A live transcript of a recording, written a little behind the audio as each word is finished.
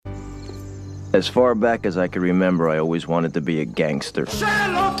As far back as I can remember, I always wanted to be a gangster. Say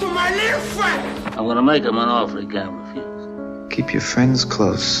hello to my little friend. I'm gonna make him an offer he can't refuse. Keep your friends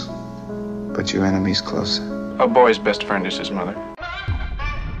close, but your enemies closer. A boy's best friend is his mother.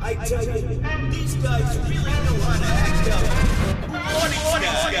 I tell you, these guys really know how to act up. Morning,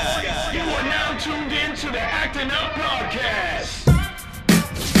 You are now tuned in to the Acting Up Podcast.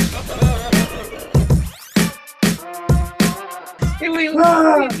 We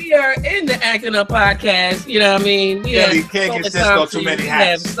are in the Acting Up Podcast. You know what I mean? You can't give Cisco too many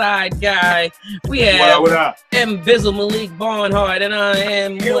hats. We have Side Guy. We have what up? M. Bizzle Malik Barnhart. And I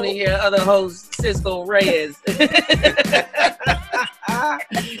am one of your other hosts, Cisco Reyes.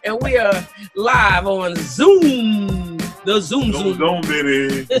 And we are live on Zoom. The Zoom,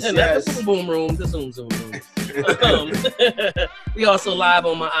 baby. Not the Boom Room, the Zoom room. We also live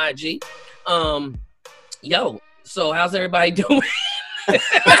on my IG. So how's everybody doing?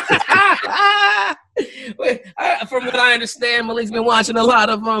 From what I understand, Malik's been watching a lot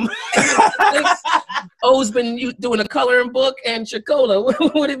of O's been doing a coloring book, and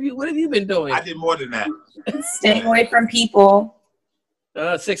Chicola. What have you been doing? I did more than that. Staying away from people.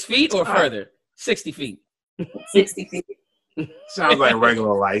 6 feet or further? 60 feet. 60 feet. Sounds like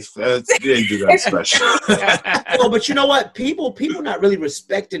regular life. You didn't do that special. Well, but you know what? People not really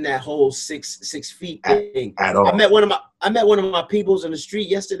respecting that whole six feet thing at all. I met one of my peoples in the street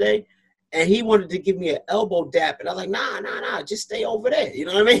yesterday, and he wanted to give me an elbow dap, and I was like, nah, just stay over there. You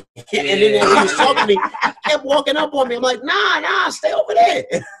know what I mean? Yeah. And then when he was talking to me, he kept walking up on me. I'm like, nah, stay over there.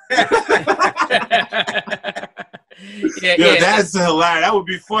 That's hilarious. That would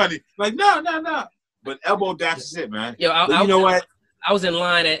be funny. Like, no. But elbow dash is it, man. You know what? I was in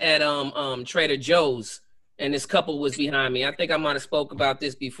line at Trader Joe's, and this couple was behind me. I think I might have spoke about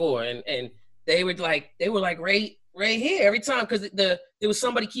this before, and they were like right here every time, because there was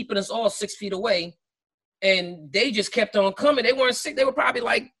somebody keeping us all 6 feet away, and they just kept on coming. They weren't sick. They were probably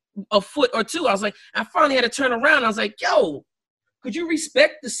like a foot or two. I was like, I finally had to turn around. I was like, yo, could you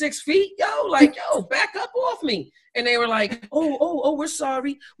respect the 6 feet? Yo, back up off me. And they were like, oh, we're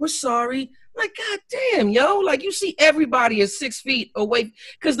sorry. Like, God damn, yo. Like, you see everybody is 6 feet away.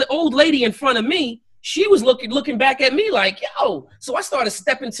 Because the old lady in front of me, she was looking back at me like, yo. So I started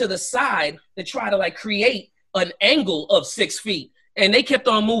stepping to the side to try to, like, create an angle of 6 feet. And they kept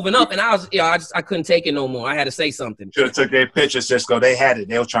on moving up. And I couldn't take it no more. I had to say something. Should have took their picture, Cisco. They had it.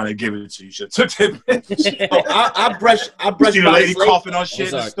 They were trying to give it to you. Should have took their picture. I brushed by the lady coughing on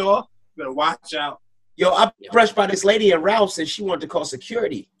shit in the store. You better watch out. Yo, I brushed by this lady at Ralph's, and she wanted to call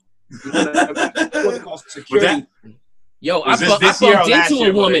security. Yo, I bumped into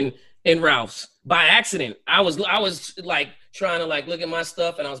a woman in Ralph's by accident. I was like trying to like look at my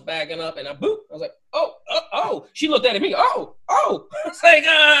stuff, and I was backing up, and I was like, oh. She looked at me, oh. I was like,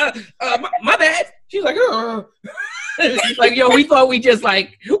 my bad. She's like, oh. Like, yo, we thought we just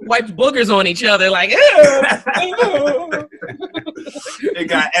like wiped boogers on each other, like, It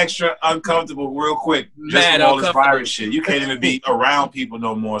got extra uncomfortable real quick. Just from all this virus shit. You can't even be around people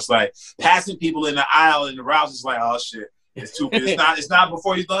no more. It's like passing people in the aisle in the routes. It's like, oh shit, it's too. It's not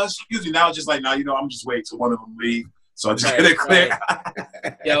before you done. Excuse me. Now it's just like, now I'm just waiting till one of them leave. So I just get it clear.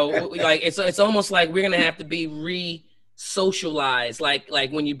 Right. Yo, like it's almost like we're gonna have to be re-socialized, like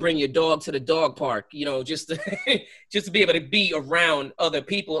when you bring your dog to the dog park, just to be able to be around other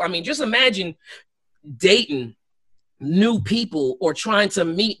people. I mean, just imagine dating new people or trying to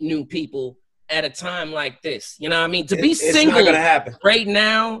meet new people at a time like this. You know what I mean? To be single right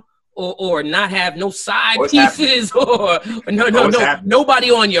now or not have no side pieces or nobody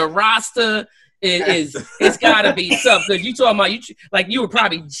on your roster it's gotta be something. Because you talking about you were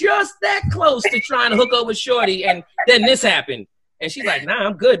probably just that close to trying to hook up with Shorty, and then this happened. And she's like, nah,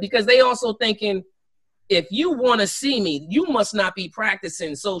 I'm good. Because they also thinking, if you want to see me, you must not be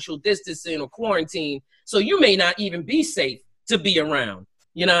practicing social distancing or quarantine. So you may not even be safe to be around.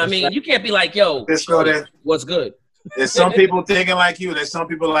 You know what I mean? You can't be like, yo, what's good? There's some people thinking like you. There's some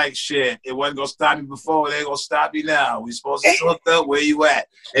people like, shit, it wasn't going to stop me before. It ain't going to stop me now. We supposed to hook up. Where you at?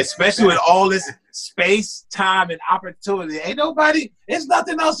 Especially with all this space, time, and opportunity. Ain't nobody, there's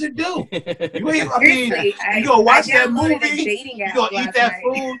nothing else to do. You going to watch that movie. You going to eat that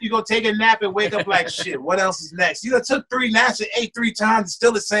food. You going to take a nap and wake up like, shit, what else is next? You took 3 naps and ate 3 times. It's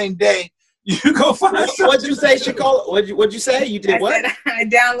still the same day. You go find something. What'd you say, Chicola? What'd you say? You did what? I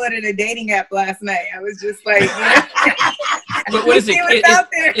downloaded a dating app last night. I was just like, What is it? See what's out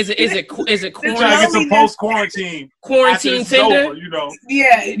there. Is it Trying to quarantine? get some post-quarantine. Quarantine After it's Tinder? over, you know.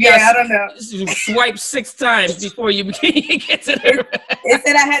 Yeah, I don't know. You swipe 6 times before you get to the. It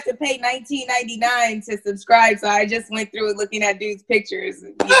said I had to pay $19.99 to subscribe, so I just went through it looking at dudes' pictures.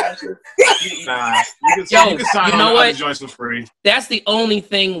 And, Nah, you can sign you on know to what? other joints for free. That's the only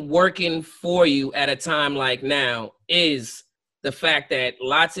thing working for you at a time like now is the fact that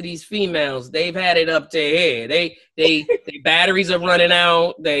lots of these females, they've had it up to here. They batteries are running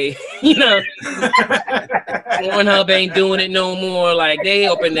out. They, you know, Pornhub ain't doing it no more. Like they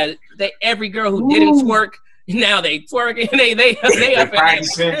open that. Every girl who didn't twerk, now they twerking. They up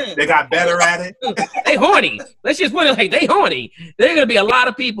practicing. They got better at it. They horny. Let's just put it like they horny. There's gonna be a lot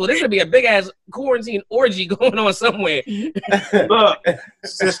of people. There's gonna be a big ass quarantine orgy going on somewhere. Look,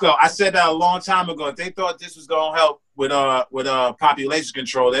 Cisco, I said that a long time ago. If they thought this was gonna help with population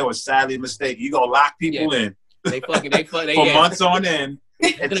control, they were sadly mistaken. You gonna lock people in. They for months on end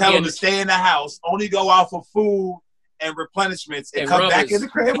and tell them to stay in the house, only go out for food and replenishments, and come rubbers. back in the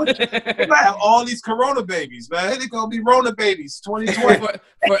crib. We're gonna have all these Corona babies, man. They're gonna be Rona babies, 2020.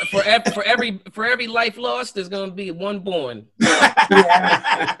 for every life lost, there's gonna be one born.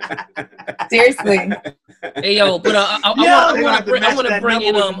 Seriously. Hey yo, but I want to bring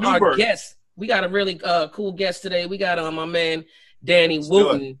in our guest. We got a really cool guest today. We got my man Danny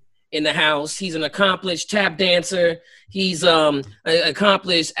Wooten in the house. He's an accomplished tap dancer. He's an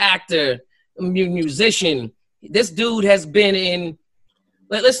accomplished actor, musician. This dude has been in.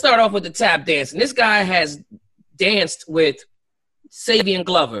 Let's start off with the tap dancing. This guy has danced with Savion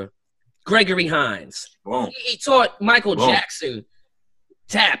Glover, Gregory Hines. He taught Michael Jackson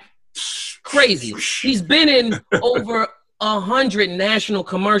tap. Crazy. He's been in over 100 national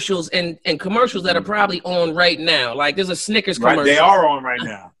commercials and commercials that are probably on right now. Like there's a Snickers commercial. They are on right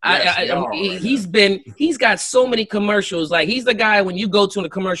now. He's got so many commercials. Like he's the guy when you go to a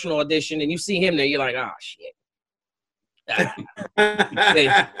commercial audition and you see him there, you're like, oh shit. I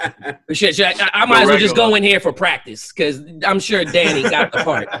might as well just go in here for practice because I'm sure Danny got the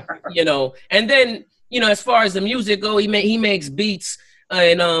part, you know. And then, you know, as far as the music go, he makes beats,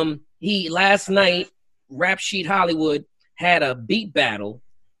 and he last night Rap Sheet Hollywood had a beat battle,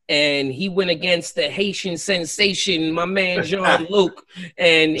 and he went against the Haitian sensation, my man Jean-Luc,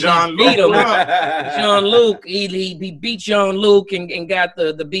 and he beat him. Jean-Luc, he beat Jean-Luc and got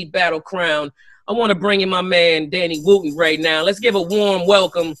the beat battle crown. I want to bring in my man Danny Wooten right now. Let's give a warm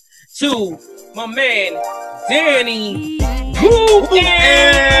welcome to my man Danny Wooten.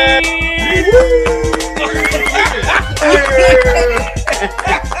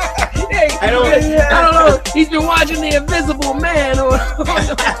 I don't know. He's been watching The Invisible Man,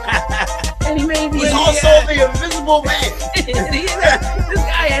 and he made He's also the Invisible Man. This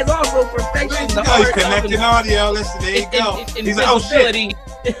guy has also perfection. He's connecting audio. Listen, there you go. He's like, oh shit,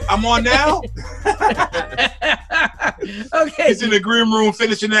 I'm on now. Okay. He's in the green room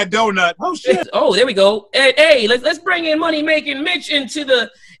finishing that donut. Oh shit. Oh, there we go. Hey, let's bring in Money Making Mitch into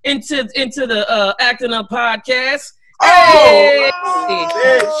the Acting Up podcast. Hey,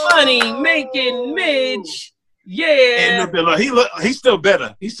 Money Making Mitch. Yeah. And he's still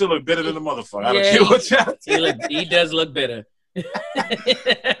better. He still look better than the motherfucker. I don't care what y'all he does look better.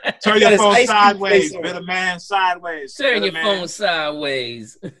 Turn your phone sideways, better man, sideways. Turn your phone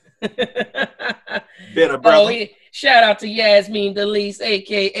sideways. Bitter, brother. Shout out to Yasmin Delise,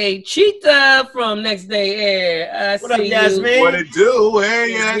 aka Cheetah from Next Day Air. What up, Yasmin? What it do?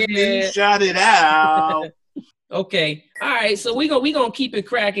 Hey, Yasmin, shout it out. Okay, all right. So we gonna keep it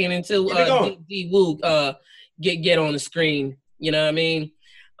cracking until D Woo get on the screen. You know what I mean?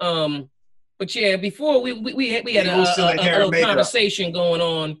 But yeah, before we had a little conversation going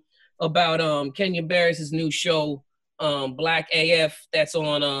on about Kenya Barris's new show, Black AF, that's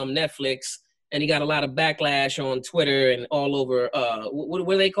on Netflix, and he got a lot of backlash on Twitter and all over. What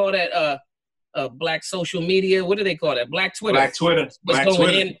do they call that? Black social media. What do they call that? Black Twitter. Black Twitter.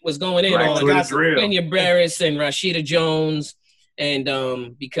 Was going in on Kenya Barris and Rashida Jones,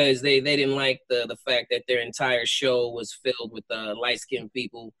 and because they didn't like the fact that their entire show was filled with light-skinned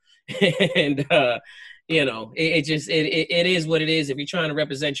people, and you know, it is what it is. If you're trying to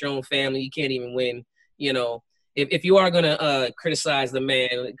represent your own family, you can't even win. You know, if you are gonna criticize the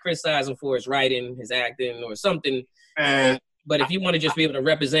man, criticize him for his writing, his acting, or something. But if you want to just be able to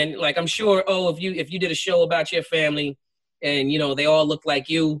represent, like I'm sure, if you did a show about your family and, you know, they all look like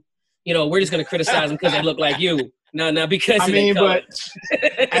you, you know, we're just going to criticize them because they look like you. No, because I mean, but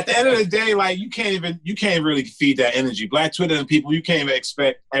at the end of the day, like you can't really feed that energy. Black Twitter and people, you can't even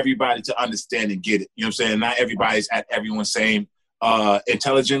expect everybody to understand and get it. You know what I'm saying? Not everybody's at everyone's same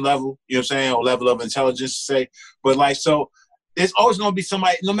intelligent level, you know what I'm saying, or level of intelligence to say. But like, so there's always going to be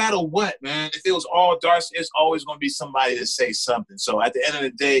somebody, no matter what, man. If it was all dark, it's always going to be somebody to say something. So at the end of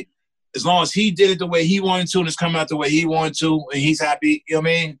the day, as long as he did it the way he wanted to and it's coming out the way he wanted to and he's happy, you know what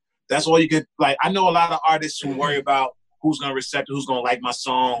I mean? That's all you could, like, I know a lot of artists who worry about who's going to accept it, who's going to like my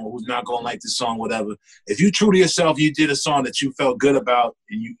song, or who's not going to like the song, whatever. If you true to yourself, you did a song that you felt good about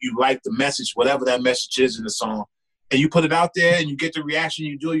and you like the message, whatever that message is in the song, and you put it out there and you get the reaction,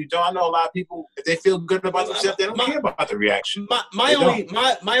 you do or you don't. I know a lot of people, if they feel good about themselves, they don't care about the reaction.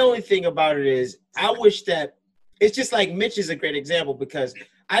 My only thing about it is I wish that it's just like Mitch is a great example because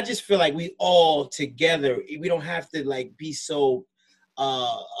I just feel like we all together, we don't have to like be so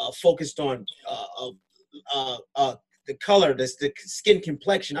focused on the color, the skin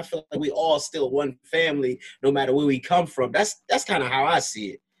complexion. I feel like we all still one family, no matter where we come from. That's kind of how I see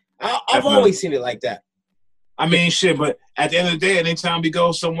it. I've always seen it like that. I mean, shit, but at the end of the day, anytime we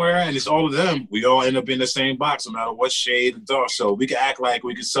go somewhere and it's all of them, we all end up in the same box, no matter what shade of dark. So we can act like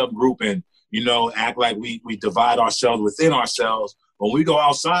we can subgroup and, you know, act like we divide ourselves within ourselves. When we go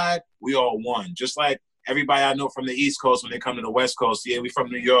outside, we all one. Just like everybody I know from the East Coast, when they come to the West Coast, yeah, we from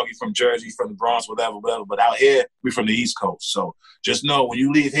New York, you from Jersey, you from the Bronx, whatever. But out here, we from the East Coast. So just know when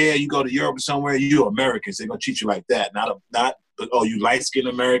you leave here, you go to Europe or somewhere, you Americans. They're gonna treat you like that. Not oh, you light skinned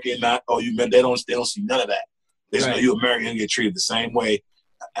American, not oh you. They don't see none of that. They just know you American get treated the same way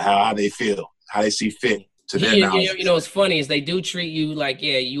how they feel, how they see fit to their knowledge. You know, what's funny is they do treat you like,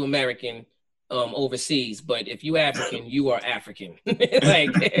 yeah, you American overseas, but if you African, you are African. Like,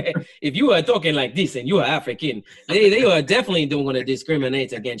 if you are talking like this and you are African, they are definitely don't want to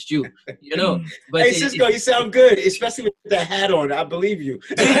discriminate against you, you know. But hey, Cisco, you sound good, especially with that hat on. I believe you.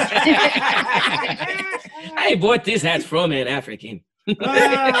 I bought this hat from an African.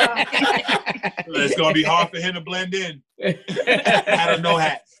 It's gonna be hard for him to blend in. Hat or no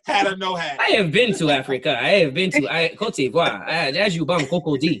hat. Hat or no hat. I have been to Africa. I have been to Cote d'Ivoire. Ajubam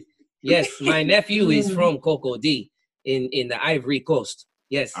Cocody. Yes, my nephew is from Cocody in the Ivory Coast.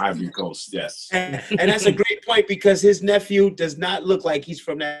 Yes. Ivory Coast, yes. And that's a great point because his nephew does not look like he's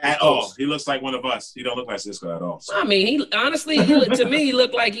from that at all. He looks like one of us. He don't look like Cisco at all. So. I mean, he honestly, to me, he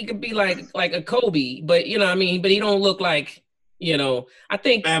looked like he could be like a Kobe, but you know what I mean? But he don't look like, you know, I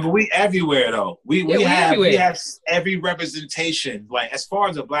think. Man, but we everywhere though. We have every representation. Like as far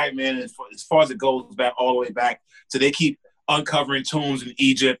as a black man, as far as it goes back all the way back to they keep uncovering tombs in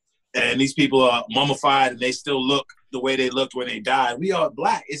Egypt, and these people are mummified and they still look the way they looked when they died. We are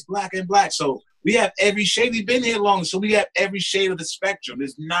black. It's black and black. So we have every shade. We've been here long, so we have every shade of the spectrum.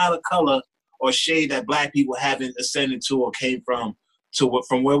 There's not a color or shade that black people haven't ascended to or came from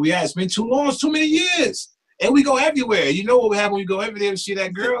where we are. It's been too long. It's too many years. And we go everywhere. You know what will happen when we go everywhere and see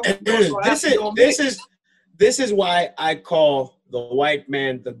that girl? This is why I call the white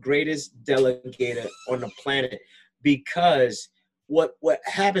man the greatest delegator on the planet, because what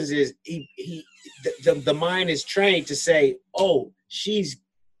happens is the mind is trained to say, oh, she's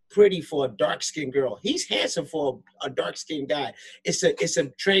pretty for a dark-skinned girl. He's handsome for a dark-skinned guy. It's a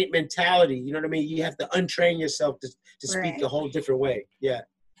trained mentality. You know what I mean? You have to untrain yourself to speak a whole different way. Yeah.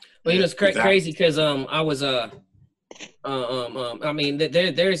 Well, you know, it's crazy because I was I mean,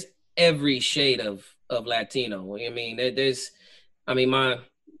 there's every shade of Latino. I mean,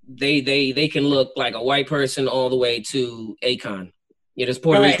 they can look like a white person all the way to Akon. Yeah, there's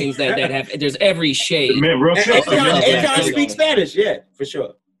Puerto Ricans that have. There's every shade. Man, real shit. Akon speaks Spanish, yeah, for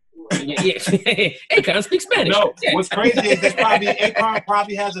sure. Yeah. Akon speaks Spanish. No, what's crazy is that Akon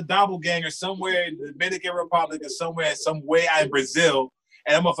probably has a doppelganger somewhere in the Dominican Republic or somewhere in Brazil.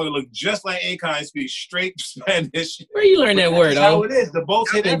 And that motherfucker look just like Akon and speak straight Spanish. Where you learn that word? That's how it is. The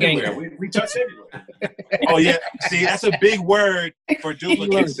boats hit everywhere. We touch everywhere. Oh yeah, see, that's a big word for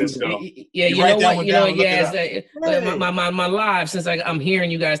duplicate, Cisco. Yeah, you know what? You know, yeah. My live, since I'm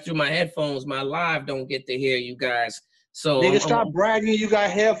hearing you guys through my headphones, my live don't get to hear you guys. So nigga, stop bragging. You got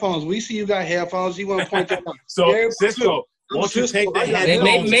headphones. We see you got headphones. You want to point that out? So Cisco, won't you take the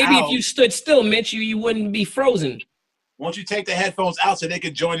headphones maybe out? If you stood still, Mitch, you wouldn't be frozen. Won't you take the headphones out so they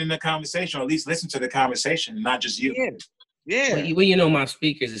could join in the conversation, or at least listen to the conversation, and not just you? Yeah. Well, you know my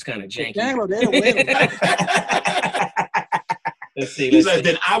speakers is kind of janky. Let's see. He said,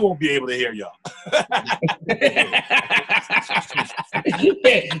 then I won't be able to hear y'all.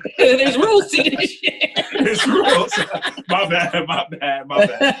 There's rules to this shit. There's rules. My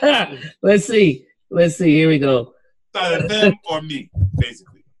bad. Let's see. Here we go. It's either them or me,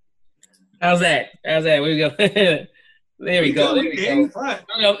 basically. How's that? Here we go. There we go.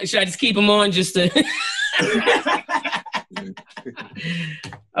 Should I just keep them on just to?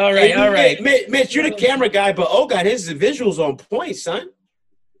 All right. Mitch, you're the camera guy, but oh god, his visuals on point, son.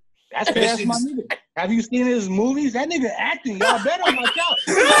 That's my nigga. Have you seen his movies? That nigga acting. Y'all better watch out.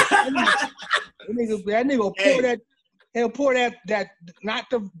 That nigga will pour that. He'll pour that not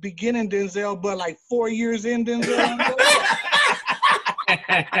the beginning Denzel, but like 4 years in Denzel.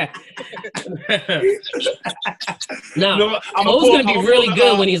 No, O's gonna be really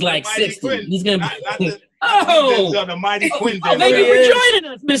good when he's like 60. He's gonna be. The Mighty Quinn. Thank you for joining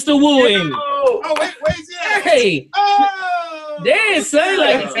us, Mr. Wooing. Oh, where's he at? Hey. Oh. Damn, son.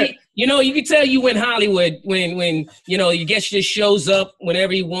 Like, you know, you can tell you in Hollywood when you know, you guest just shows up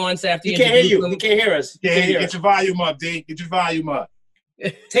whenever he wants after you can't hear you. He can't hear us. Get your volume up, D. Get your volume up.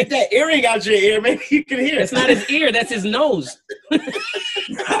 Take that earring out your ear, maybe you can hear. That's not his ear, that's his nose.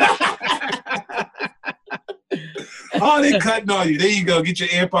 Oh, they cutting on you. There you go. Get your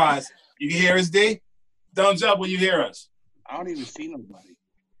AirPods. You can hear us, D? Thumbs up when you hear us. I don't even see nobody.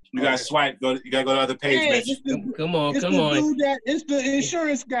 You gotta swipe. You gotta go to the other page, man. Come on. It's the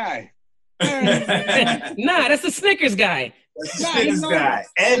insurance guy. Nah, that's the Snickers guy. That's the Snickers guy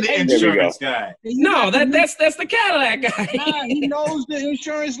and the insurance guy. No, that's the Cadillac guy. Nah, he knows the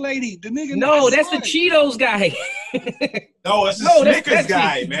insurance lady. The nigga. No, that's the Cheetos guy. No, it's the Snickers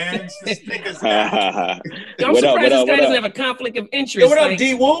guy, man. It's the Snickers guy. I'm surprised this guy doesn't have a conflict of interest. What up,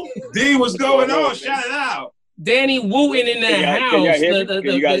 D. Woo? D, what's going on? Shout it out. Danny Wooten in the house. Can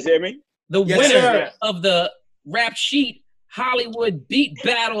you guys hear me? The winner of the Rap Sheet Hollywood Beat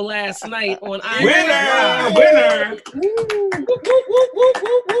Battle last night on Winner!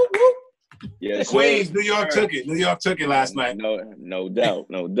 Yes, Queens, New York took it. New York took it last night. No doubt.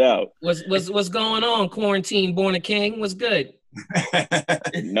 What's going on? Quarantine, born a king. What's good?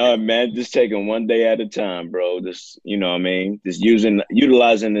 No, man, just taking one day at a time, bro. Just, you know what I mean? Just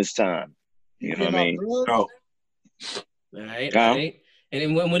utilizing this time. You know what I mean? Oh. All right. And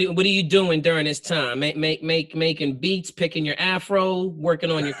then what are you doing during this time? Making beats, picking your afro, working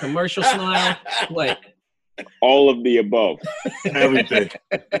on your commercial smile. What? All of the above. Everything.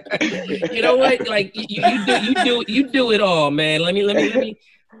 You know what? Like you do it all, man. Let me.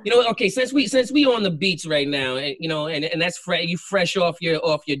 You know, okay. Since we on the beats right now, and you know, and that's you fresh off your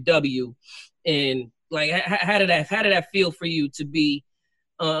W, and like how did that feel for you to be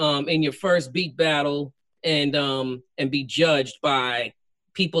in your first beat battle and be judged by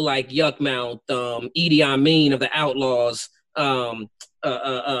people like Yuckmouth, Edie Amin of the Outlaws, my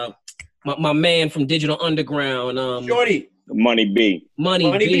man from Digital Underground, Shorty, Money B,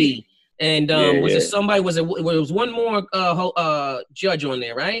 and was it somebody? Was one more judge on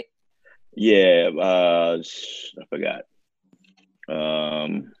there, right? Yeah, I forgot.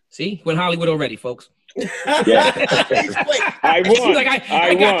 See, we're in Hollywood already, folks. Yeah. I won. He's like,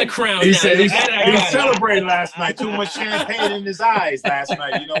 I got the crown. He said he celebrated last night. Too much champagne in his eyes last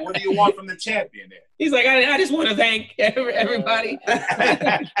night. You know, what do you want from the champion there? He's like, I just want to thank everybody.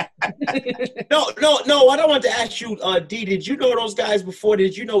 No. I don't want to ask you, D. Did you know those guys before?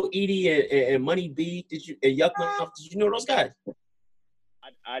 Did you know Edie and Money B? Did you and Yuckmouth? Did you know those guys?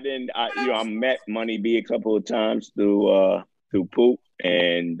 I didn't. I met Money B a couple of times through Poop,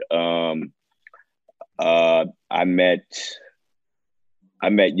 and I met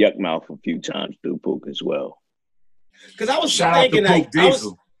Yuckmouth a few times through Pook as well. Because I was thinking that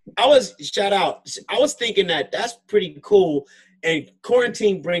I was thinking that that's pretty cool, and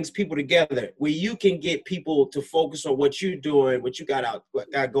quarantine brings people together where you can get people to focus on what you're doing, what you got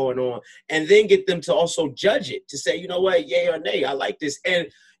going on, and then get them to also judge it, to say, you know what, yay or nay, I like this. And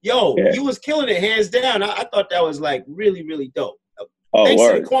you was killing it hands down. I thought that was like really, really dope. Oh, thanks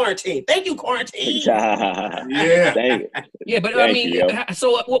word. to the quarantine. Thank you, quarantine. Yeah. Thank you. Yeah, but Thank I mean, you,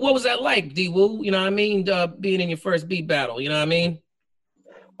 so what was that like, D-Woo? You know what I mean? Being in your first beat battle, you know what I mean?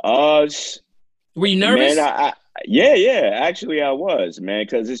 Were you nervous? Man, yeah. Actually, I was, man,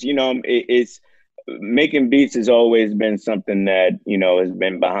 because it's, you know, it's making beats has always been something that, you know, has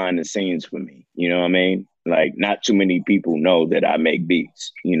been behind the scenes for me. You know what I mean? Like, not too many people know that I make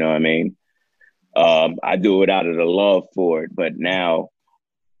beats. You know what I mean? I do it out of the love for it, but now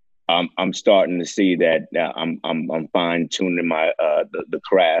I'm starting to see that I'm fine tuning my the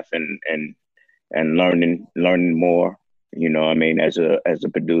craft and learning more. You know what I mean, as a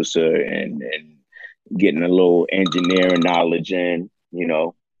producer and getting a little engineering knowledge in. You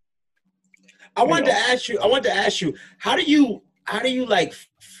know. I wanted to ask you, how do you like?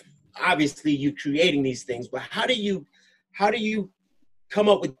 Obviously, you creating these things, but how do you come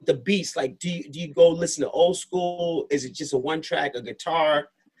up with the beats? Like, do you go listen to old school? Is it just a one track, a guitar?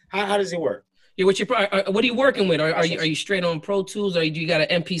 How does it work? Yeah, what are you working with? Are you straight on Pro Tools, or do you got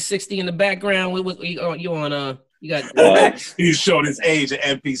an MP60 in the background? What you on? You got He's showing his age at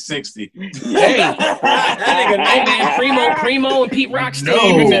MP60. hey man, Primo and Pete Rock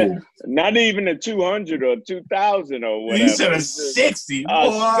stayed. Not even a 200 or 2,000 or whatever. You said a 60.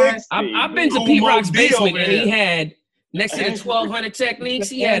 I've been to Pete Rock's basement and he had next to the 1200 Techniques,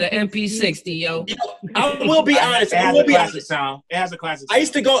 he had an MP60, yo. I will be honest. It has a classic sound. It has a classic sound. I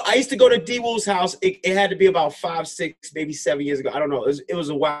used to go to D Wool's house. It had to be about 5, 6, maybe 7 years ago. I don't know. It was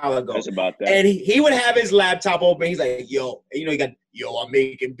a while ago. That's about that. And he would have his laptop open. He's like, yo, you know, I'm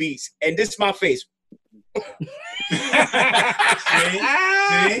making beats. And this is my face. See?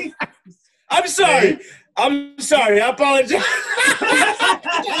 I'm sorry. I'm sorry. I apologize.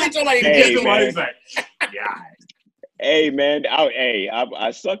 Hey man,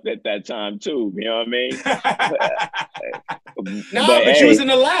 I sucked at that time too. You know what I mean? But you was in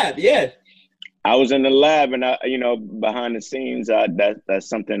the lab, yeah. I was in the lab, and behind the scenes, that's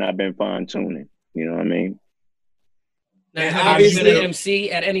something I've been fine tuning. You know what I mean? Now, have you been an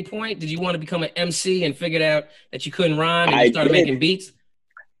MC at any point? Did you want to become an MC and figured out that you couldn't rhyme and you started making beats?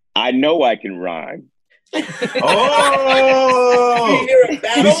 I know I can rhyme. Oh,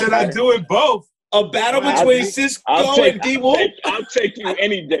 he said I do it both. A battle between Cisco and D-Wool? I'll take you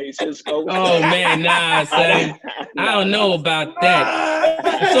any day, Cisco. Oh, man, nah, son. I don't know about that.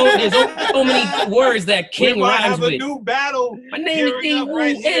 There's so many words that King rhymes with. We might have a new battle. My name is D-Wool,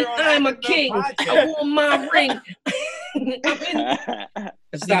 and I'm a king. I wore my ring.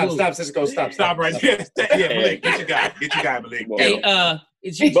 Stop, Cisco, stop right there. Yeah, Malik, get your guy, Malik. Hey,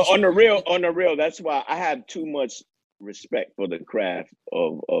 but on the real, that's why I have too much respect for the craft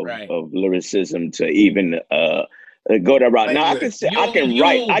of lyricism to even go that route. Now I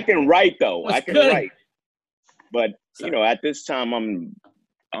can write though. I can write. But at this time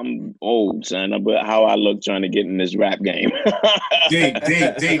I'm old, son. But how I look trying to get in this rap game. D,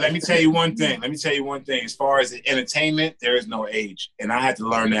 let me tell you one thing. As far as entertainment, there is no age. And I had to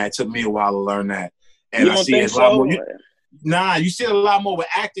learn that. It took me a while to learn that. And I see it a lot more. You see it a lot more with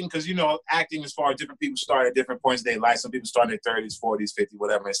acting because, acting as far as different people start at different points in their life. Some people start in their 30s, 40s, 50s,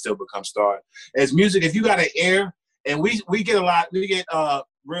 whatever, and still become stars. As music, if you got an air, and we get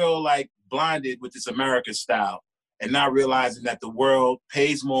real like blinded with this American style and not realizing that the world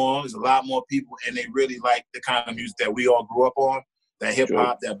pays more. There's a lot more people and they really like the kind of music that we all grew up on, that hip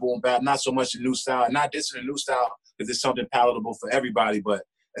hop, that boom bap, not so much the new style, not dissing the new style because it's something palatable for everybody, but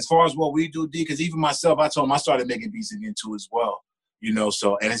as far as what we do, D, because even myself, I told him I started making beats again too as well.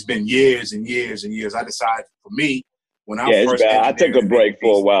 So, and it's been years and years and years. I decided for me, when I first I took a break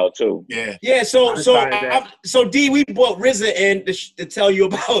for a while too. Yeah. So D, we brought RZA in to tell you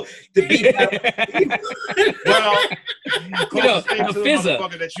about the beat. Well, the Fizzer.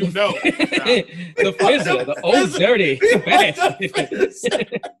 That you know. The Fizzer, the old dirty.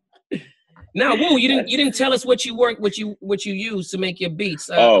 Now, Woo, you didn't tell us what you use to make your beats.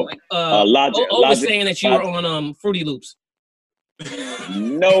 Logic. Was saying that you were on Fruity Loops.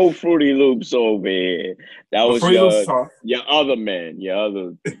 No Fruity Loops over here. That was your other man. Your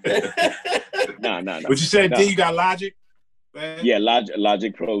other. No. What you said, D? You got Logic? Yeah,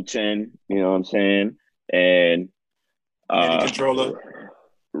 Logic Pro 10. You know what I'm saying? And MIDI controller.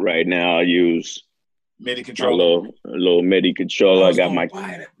 Right now, I use MIDI controller. A little MIDI controller. I got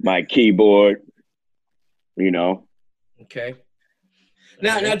my keyboard. Okay.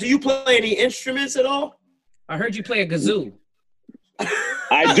 Now, do you play any instruments at all? I heard you play a kazoo.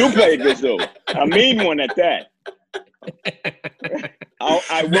 I do play a kazoo. A mean one at that. Now,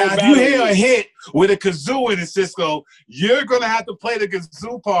 if you hear a hit with a kazoo in it, Cisco, you're gonna have to play the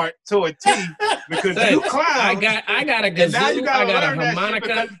kazoo part to a T because you clown. I got a kazoo. I got a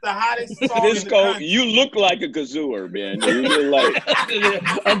harmonica. It's the hottest song. Cisco, you look like a kazooer, man. You look like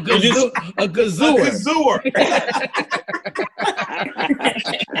a kazooer.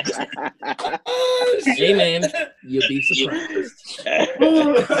 Hey man, you'll be surprised.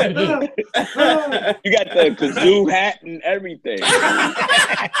 You got the kazoo hat and everything.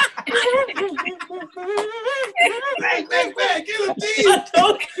 Bang, get him, D.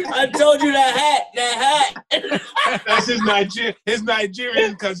 I told you that hat. That's his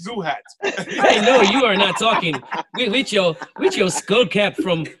Nigerian kazoo hat. Hey, no, you are not talking with your skull cap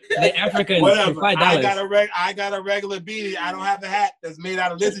from the African. Whatever. $5. I got a regular beanie. I don't have the hat that's made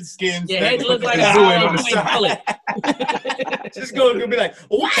out of lizard skins. Your head looks like a hollow bullet. Just gonna be like,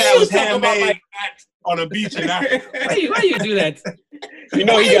 why that was handmade on a beach in Africa. Why you do that? You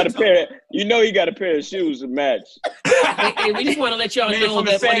know he got a pair of shoes to match. Hey, we just want to let y'all know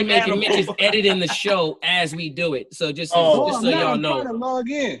that Money Making Mitch is editing the show as we do it. So just so y'all know. I'm trying to log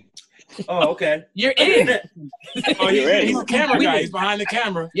in. Oh, okay. You're in. You're in. He's a camera guy. He's behind the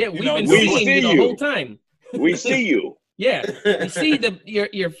camera. Yeah, we've been seeing you the whole time. We see you. Yeah, we see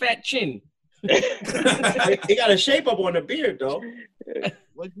your fat chin. He got a shape up on the beard, though.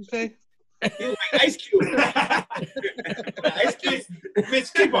 What'd you say? He look like Ice Cube. Ice Cube.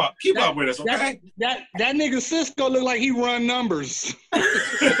 Bitch, keep up with us, okay? That nigga Cisco look like he run numbers.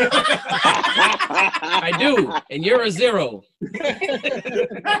 I do, and you're a 0.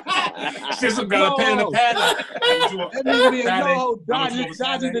 Cisco got a pen and a pad. That nigga be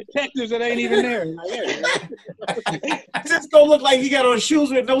dodging detectives that ain't even there. Cisco look like he got on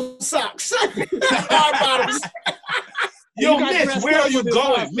shoes with no socks. Hard bottoms. Yo, Mitch, where are you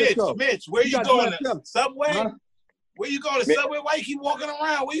going? Mitch, where you going? Subway? Huh? Where you going? To Subway? Why you keep walking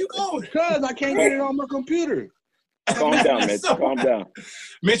around? Where you going? Because I can't get it on my computer. Calm down, Mitch. Calm down.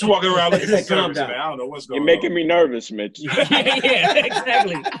 Mitch walking around looking at Calm service, down. man. I don't know what's going You're making me nervous, Mitch. Yeah,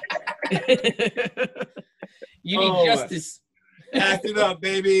 exactly. You need justice. Act it up,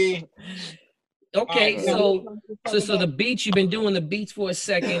 baby. Okay, so the beats, you've been doing the beats for a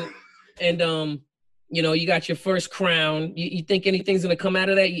second, and you know, you got your first crown. You think anything's gonna come out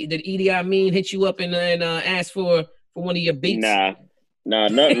of that? Did Idi Amin hit you up and ask for one of your beats? Nah,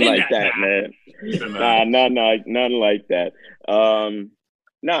 nothing like that, man. Nothing like that.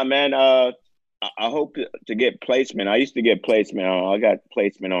 Nah, man. I hope to get placement. I used to get placement. I got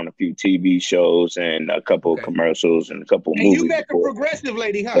placement on a few TV shows and a couple of commercials and a couple of And movies. you met the progressive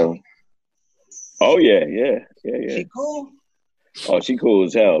lady, huh? Oh yeah. She cool? Oh, she cool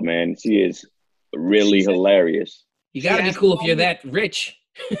as hell, man. She is really hilarious. You gotta be cool if you're that rich.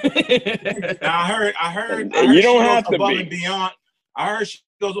 Now, I heard You don't have to above be. and beyond. I heard she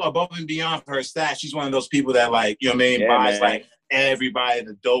goes above and beyond for her stats. She's one of those people that, like, you know what I mean, Yeah, buys man. like everybody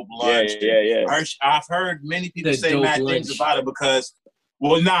the dope lunch. Yeah. I've heard many people The say dope mad lunch. things about it because,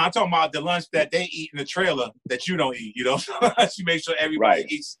 well, I'm talking about the lunch that they eat in the trailer that you don't eat. You know, she makes sure everybody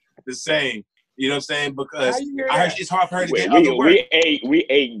eats the same. You know what I'm saying? Because I heard it's hard for her to get other work. We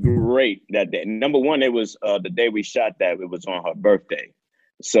ate great that day. Number one, it was the day we shot that. It was on her birthday,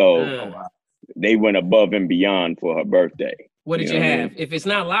 so they went above and beyond for her birthday. What did you know what I have? mean? If it's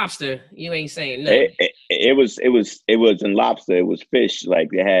not lobster, you ain't saying nothing. It wasn't lobster. It was fish. Like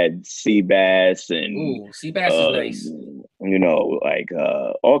they had sea bass and Sea bass is nice. You know, like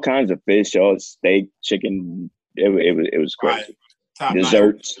all kinds of fish, all steak, chicken. It was crazy. Top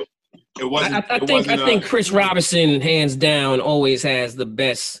Desserts. It wasn't. I think Chris Robinson, hands down, always has the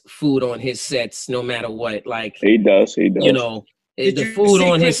best food on his sets, no matter what. Like he does. You know, Did the you food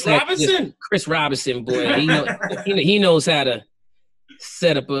see on Chris his set. Robinson? Chris Robinson, boy, he knows how to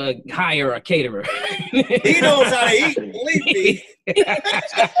set up hire a caterer. He knows how to eat. Believe me.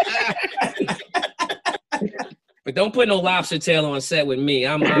 But don't put no lobster tail on set with me.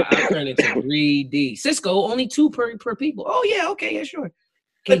 I turn into 3D. Cisco, only 2 per people. Oh yeah, okay, yeah, sure.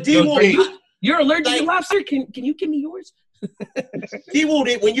 But You're allergic to lobster? Can you give me yours?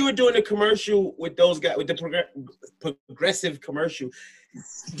 D-Wood, when you were doing the commercial with those guys, with the progressive commercial,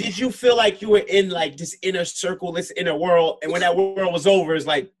 did you feel like you were in like this inner circle, this inner world, and when that world was over, it's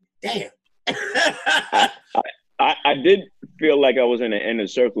like, damn. I did feel like I was in an inner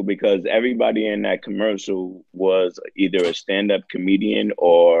circle because everybody in that commercial was either a stand-up comedian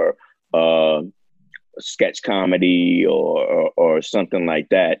or sketch comedy or something like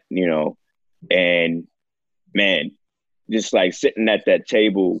that, you know. And man, just like sitting at that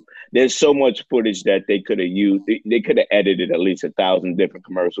table, there's so much footage that they could have used. They could have edited at least 1,000 different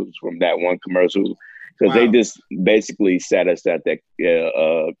commercials from that one commercial because they just basically sat us at that,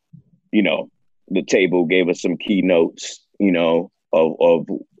 you know, the table, gave us some keynotes, you know, of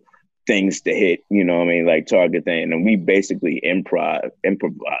things to hit, you know what I mean, like target thing. And we basically improvised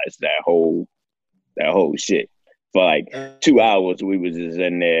that whole shit. For like 2 hours, we was just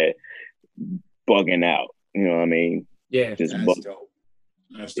in there bugging out, you know what I mean? Yeah. Just That's dope.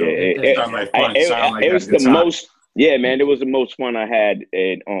 That's dope. It Sounds like fun. it was the most, yeah, man, it was the most fun I had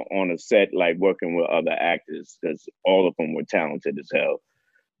on a set, like working with other actors, because all of them were talented as hell.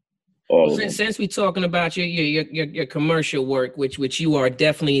 Since we're talking about your commercial work, which you are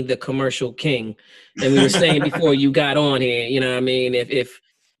definitely the commercial king, and we were saying before you got on here, you know what I mean, if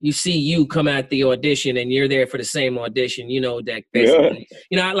you see you come at the audition and you're there for the same audition, you know that basically,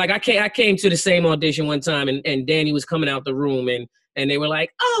 you know, like I came to the same audition one time and Danny was coming out the room and they were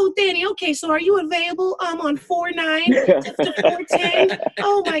like, "Oh, Danny, okay, so are you available on 4/9 to 4/10?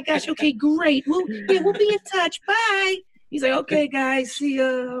 Oh my gosh, okay, great. We'll be in touch. Bye." He's like, "Okay, guys, see ya.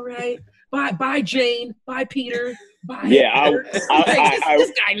 All right. Bye, Jane. Bye, Peter." Yeah, I This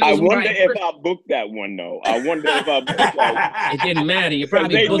guy knows wonder Brian if Christian. I booked that one though. I wonder if I booked that. It didn't matter. You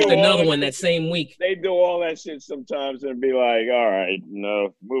probably They booked do all another that one that same week. They do all that shit sometimes and be like, "All right,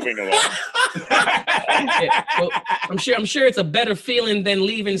 no, moving along." Yeah, well, I'm sure it's a better feeling than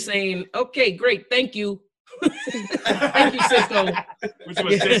leaving saying, "Okay, great, thank you." Thank you, Cisco. Which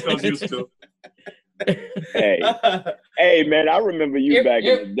was Cisco's used to. Hey, man, I remember you back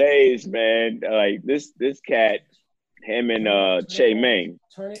in the days, man. Like this cat, him and Che Main.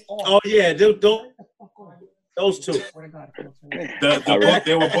 Oh yeah, those two.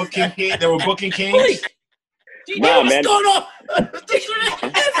 They were booking king. They were booking kings. Nah, man. What's going on?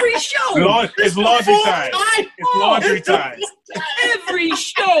 Every show. It's laundry time. It's laundry time. Every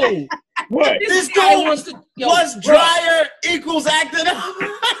show. What? This guy guy wants to plus dryer equals acting up.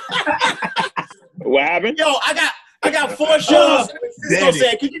 What happened? Yo, I got 4 shows. Cisco Daddy.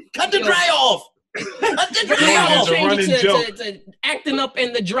 said, "Can you cut the dryer off?" Cut the dryer There's off. a running joke. To acting up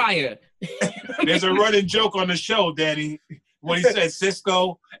in the dryer. There's a running joke on the show, Danny, when he said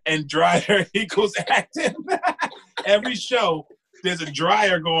Cisco and dryer equals acting. Every show, there's a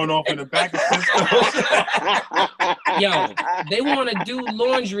dryer going off in the back of Cisco's. Yo, they want to do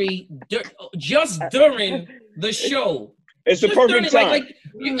laundry just during the show. It's the Just perfect during time. Like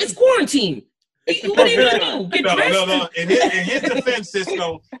it's quarantine. What are you gonna do? Get dressed? No. In his defense,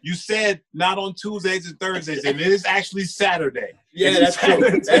 Cisco, you said not on Tuesdays and Thursdays, and it is actually Saturday. Yeah, that's true.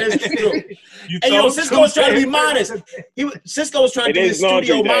 That is true. And yo, Cisco was trying to be modest. Cisco was trying to do his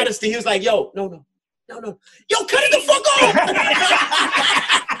studio modesty. He was like, "Yo, no. Yo, cut it the fuck off."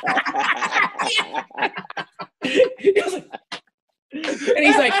 And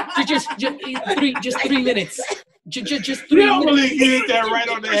he's like, just 3 minutes. Just 3 You minutes. believe he hit that right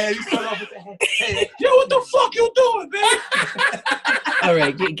on the head. He started off with the head. Yo, what the fuck you doing, man? All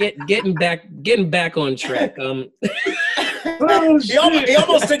right, getting back on track. He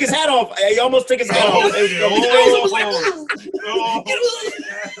almost took his hat off. He almost took his hat off.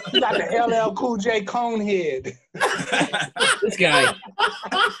 You got the LL Cool J cone head. This guy.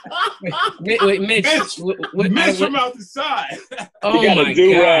 Wait, Mitch. Mitch from out the side. Oh my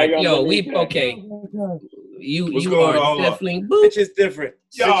God. Yo, okay. You going are on? definitely. Mitch is different.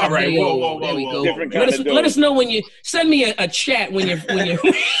 Yo, all right. Whoa. There we go. Different Let us know when you send me a chat when you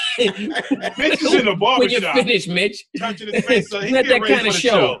Mitch is in the when you barbershop. finish, Mitch. Touching his face, so he's Not getting that ready kind for of the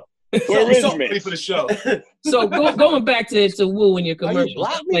show. Where is Ready Mitch? for the show. So going back to Wu and your commercials,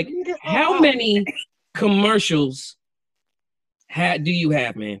 like how many commercials do you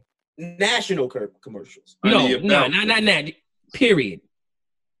have, man? National commercials. No, not that. Period.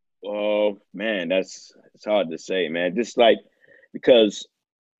 Oh man, it's hard to say, man. Just like because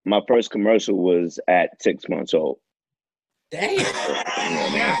my first commercial was at 6 months old. Damn.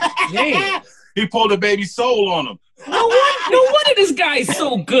 Damn. He pulled a baby soul on him. No wonder this guy is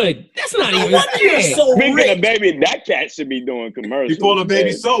so good. That's not even fair. Speaking of baby, that cat should be doing commercials. He pulled a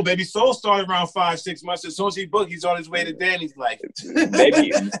baby man. soul. Baby soul started around 5-6 months. As soon as he booked, he's on his way to Danny's life.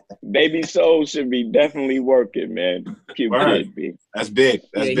 Baby soul should be definitely working, man. Cute kid, B. That's big.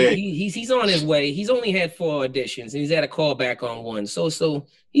 That's big. He's on his way. He's only had 4 auditions, and he's had a call back on 1. So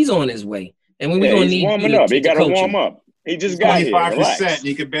he's on his way. And when we're gonna he's need warming you up. to He got to coach warm him. up. He just got here. 25%, Relax. and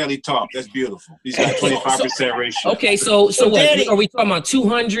he can barely talk. That's beautiful. He's got 25% ratio. Okay, so what? Danny- Are we talking about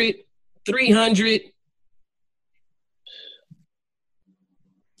 200, 300?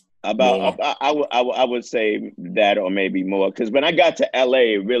 About I would say that or maybe more because when I got to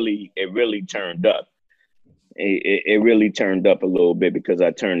LA, it really turned up. It really turned up a little bit because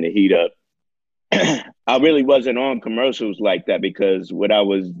I turned the heat up. I really wasn't on commercials like that because what I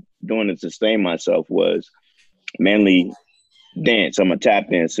was doing to sustain myself was mainly dance. I'm a tap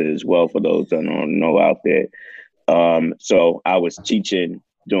dancer as well, for those that don't know out there. So I was teaching,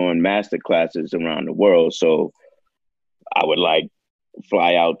 doing master classes around the world. So I would like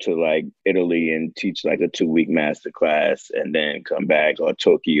fly out to like Italy and teach like a 2-week master class and then come back, or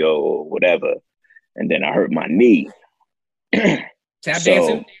Tokyo or whatever. And then I hurt my knee. Tap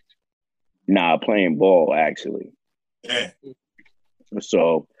dancing? Nah, playing ball actually. Yeah.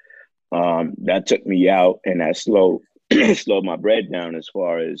 So that took me out, and that slowed my bread down as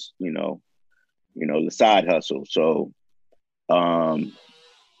far as you know the side hustle. So I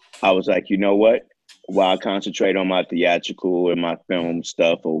was like, you know what? While I concentrate on my theatrical and my film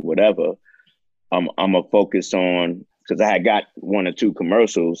stuff or whatever, I'm gonna focus on, because I had got 1 or 2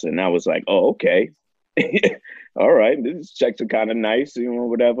 commercials, and I was like, oh, okay. All right, these checks are kind of nice,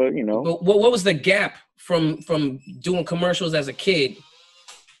 whatever, But what was the gap from doing commercials as a kid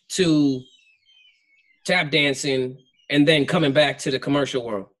to tap dancing and then coming back to the commercial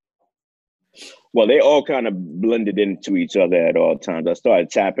world? Well, they all kind of blended into each other at all times. I started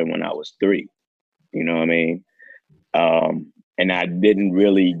tapping when I was 3. You know what I mean? And I didn't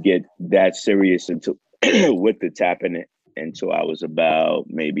really get that serious until with the tapping until I was about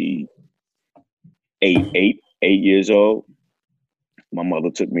maybe 8 years old. My mother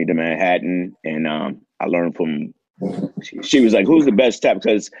took me to Manhattan, and I learned from. She was like, "Who's the best tap?"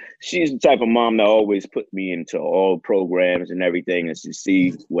 Because she's the type of mom that always put me into all programs and everything, and to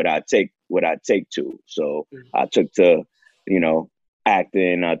see what I take to. So I took to,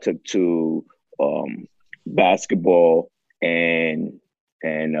 acting. I took to basketball and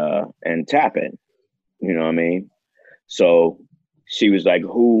tapping. You know what I mean? So she was like,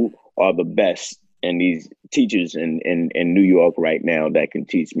 "Who are the best and these teachers in New York right now that can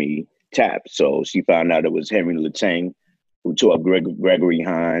teach me tap?" So she found out it was Henry Letang, who taught Gregory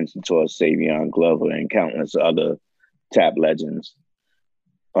Hines, who taught Savion Glover, and countless other tap legends.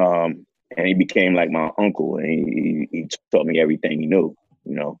 And he became like my uncle, and he taught me everything he knew,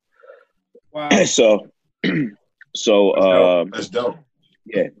 Wow. So That's dope.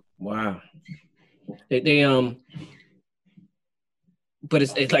 Yeah. Wow. They but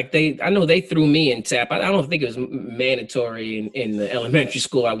it's like I know they threw me in tap. I don't think it was mandatory in the elementary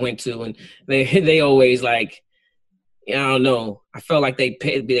school I went to, and they always like, I don't know. I felt like they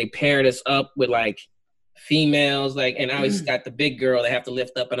paired us up with like females, like, and I always got the big girl that have to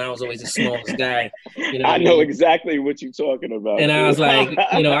lift up, and I was always the smallest guy. I know exactly what you're talking about. And I was like,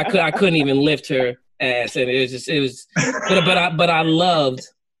 I couldn't even lift her ass, and but I loved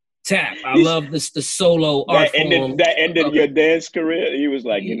tap. I love the solo art form. That ended your dance career. He was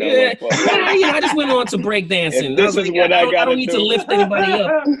like, I just went on to break dancing. This is what I don't need to lift anybody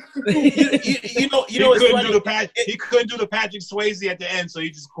up. He couldn't do the Patrick Swayze at the end, so he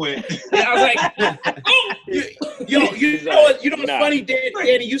just quit. I was like, what's funny,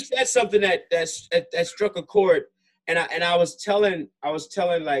 Danny? You said something that struck a chord, and I was telling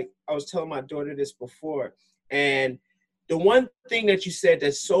my daughter this before, and the one thing that you said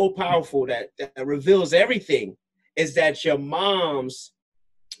that's so powerful that reveals everything is that your mom's,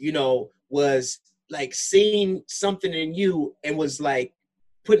 was like seeing something in you and was like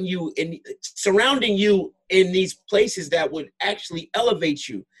putting you surrounding you in these places that would actually elevate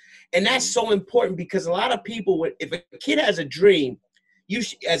you. And that's so important because a lot of people, if a kid has a dream,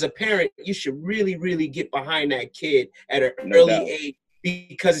 as a parent, you should really, really get behind that kid at an early age,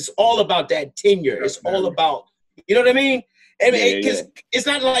 because it's all about that tenure. It's all about, you know what I mean? Because it's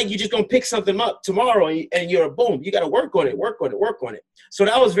not like you're just gonna pick something up tomorrow and you're a boom. You got to work on it. So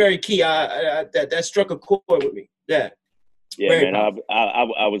that was very key. That struck a chord with me. Yeah. Yeah, very man.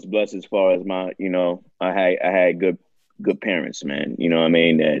 I was blessed as far as my, I had good parents, man. You know what I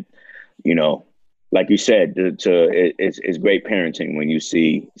mean? That, like you said, it's great parenting when you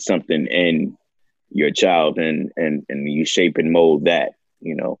see something in your child and you shape and mold that.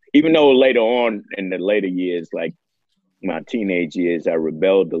 Even though later on in the later years, like my teenage years, I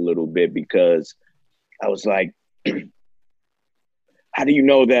rebelled a little bit because I was like, how do you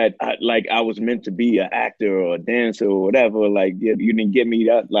know that I was meant to be an actor or a dancer or whatever? Like, you didn't give me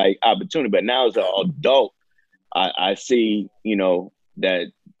that like opportunity. But now as an adult, I see,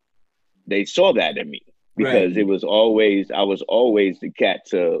 that they saw that in me because I was always the cat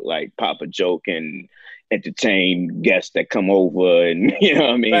to like pop a joke and entertain guests that come over, and you know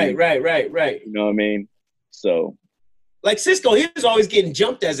what I mean? Right. You know what I mean? So, like Cisco, he was always getting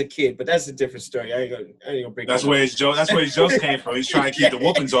jumped as a kid, but that's a different story. I ain't gonna bring. That's where his jokes came from. He's trying to keep the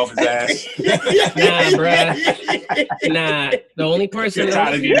whoopings off his ass. Nah, bruh. Nah, the only person,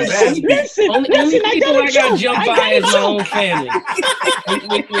 only people I got jumped by is my own family.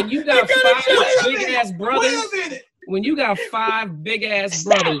 When you got five big ass brothers. When you got 5 big ass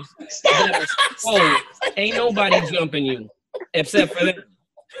brothers, ain't nobody jumping you except for them.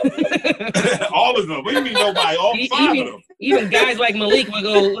 All of them. What do you mean nobody? All 5 of them. Even guys like Malik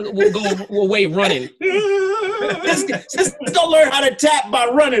will go away running. Just go learn how to tap by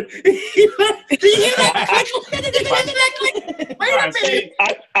running. I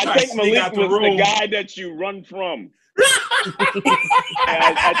think Malik was the guy that you run from.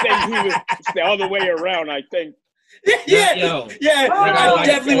 I think he was the other way around. I think. Yeah. I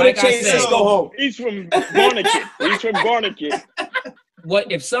definitely would have changed Cisco home. He's from Barnegat.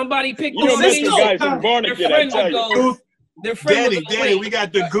 What if somebody picked you? Mr. Guys from Barnegat, I tell you. Danny, we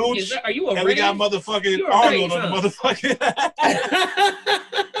got the Gooch, are you and we got motherfucking Arnold on the motherfucking.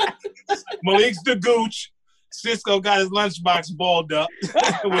 Malik's the Gooch. Cisco got his lunchbox balled up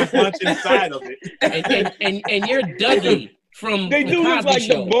with lunch inside of it. And you're Dudley from they the do Cosby look like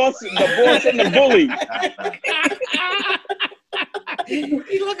Show. the boss and the bully.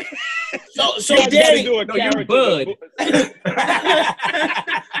 So You gotta Danny, do a No, you're character. Bud.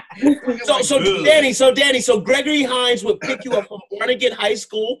 so Gregory Hines would pick you up from Barnegat High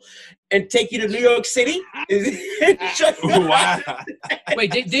School and take you to New York City. Wow.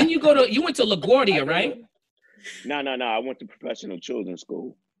 Wait, didn't you you went to LaGuardia, right? No. I went to professional children's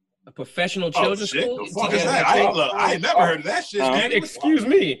school. A professional Oh, children's shit. school? The fuck is that? I ain't never heard of that shit. Danny. Excuse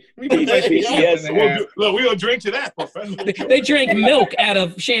me. Yes. Look, we gonna drink to that. Professional. They drank milk out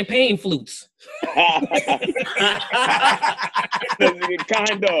of champagne flutes. Kind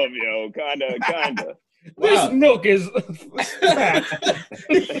of, yo. Kind of. This milk is.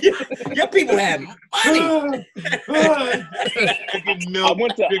 Your people have money.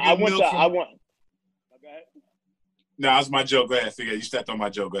 No, that's my joke. Go ahead. Figure you stepped on my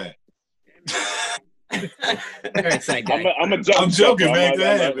joke. Go ahead. I'm joking, man. Go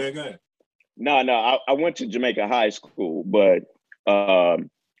ahead, man. Go ahead. No. I went to Jamaica High School, but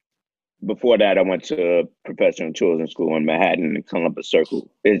before that, I went to professional children's school in Manhattan in Columbus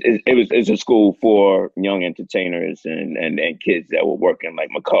Circle. It's a school for young entertainers and kids that were working. Like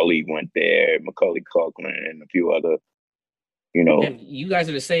Macaulay went there, Macaulay Culkin, and a few other, And you guys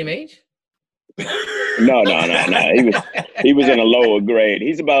are the same age? No. He was in a lower grade.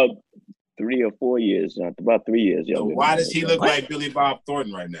 He's about 3 or 4 years, about 3 years younger. Why does he look like Billy Bob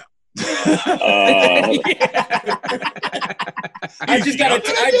Thornton right now? I just got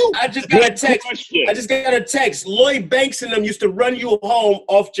a text. Lloyd Banks and them used to run you home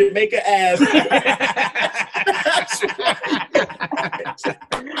off Jamaica Ave.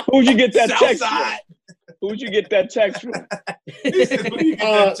 Who'd you get that text from? Who'd you get that text from? Who you get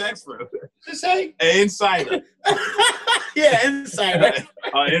that text from? Just say Insider. Yeah, Insider.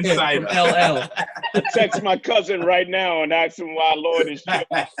 Insider. LL. Text my cousin right now and ask him why Lloyd is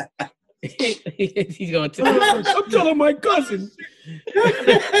He's going to I'm telling my cousin.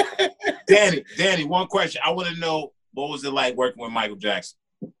 Danny, one question. I want to know, what was it like working with Michael Jackson?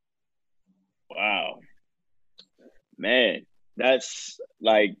 Wow. Man, that's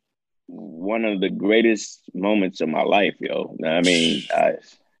like one of the greatest moments of my life, yo. I mean,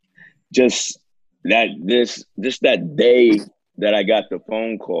 just that day that I got the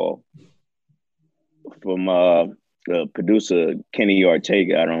phone call from the producer Kenny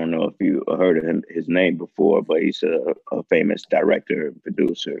Ortega. I don't know if you heard of his name before, but he's a famous director and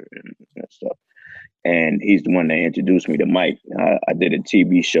producer and stuff. And he's the one that introduced me to Mike. I did a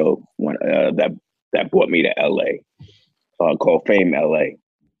TV show that brought me to LA called Fame LA.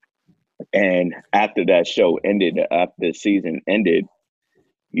 And after that show ended, after the season ended,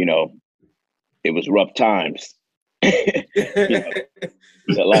 it was rough times.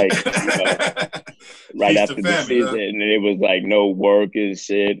 Right after the season, and it was like no work and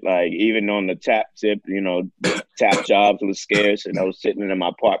shit. Like even on the tap tip, tap jobs was scarce, and I was sitting in my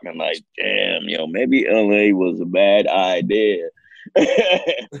apartment like, damn, maybe LA was a bad idea.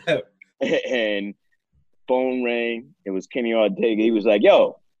 And phone rang. It was Kenny Ortega. He was like,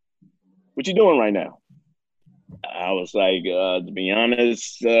 "Yo, what you doing right now?" I was like, to be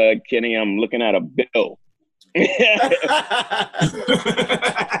honest, Kenny, I'm looking at a bill.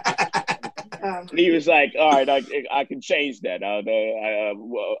 He was like, all right, I can change that.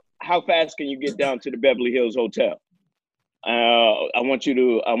 How fast can you get down to the Beverly Hills Hotel? I want you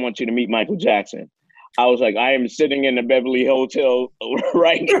to meet Michael Jackson. I was like, I am sitting in the Beverly Hotel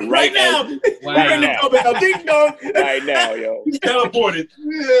right now. Wow. Ding dong. Right now, yo. He's teleported.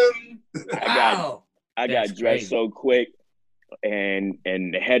 I got dressed so quick and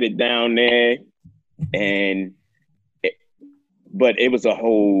headed down there, but it was a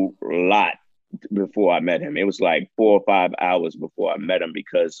whole lot before I met him. It was like 4 or 5 hours before I met him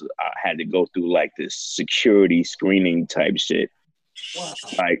because I had to go through like this security screening type shit. Wow.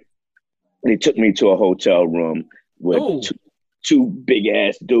 Like they took me to a hotel room with two big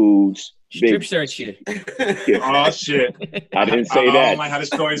ass dudes. Strip search you. Oh shit! I didn't say that. I don't like how the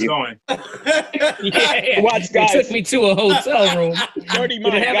story's going. Yeah. Watch, guys. They took me to a hotel room. 30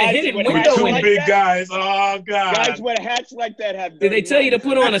 minutes. Two big guys. Oh god. Guys with hats like that have. Did they tell you to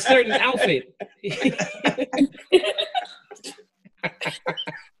put on a certain outfit? Easy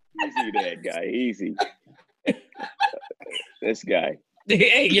there, guy. Easy. This guy.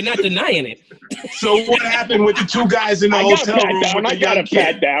 Hey, you're not denying it. So what happened with the two guys in the hotel room? I got a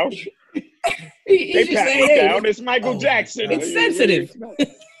pat down. They pat me down. It's Michael Jackson. It's sensitive.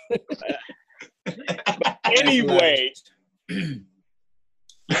 Anyway.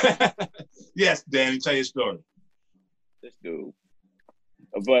 Yes, Danny, tell your story. This dude.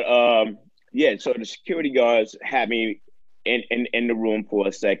 But so the security guards had me in the room for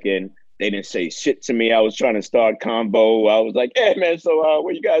a second. They didn't say shit to me. I was trying to start combo. I was like, hey, man, so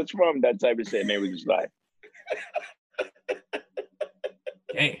where you guys from? That type of shit. And they were just like.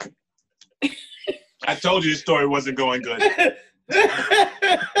 Dang. I told you the story wasn't going good.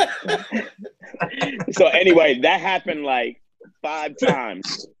 So anyway, that happened like 5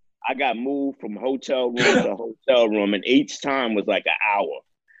 times. I got moved from hotel room to hotel room, and each time was like an hour.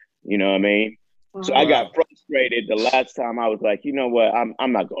 You know what I mean? So I got frustrated. The last time I was like, you know what?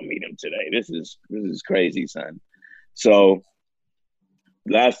 I'm not gonna meet him today. This is crazy, son. So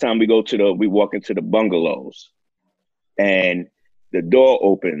last time we walk into the bungalows, and the door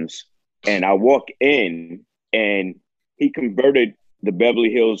opens, and I walk in, and he converted the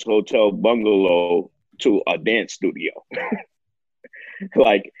Beverly Hills Hotel bungalow to a dance studio.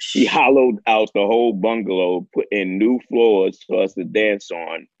 Like, he hollowed out the whole bungalow, put in new floors for us to dance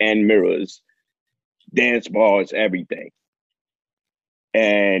on, and mirrors, dance bars, everything.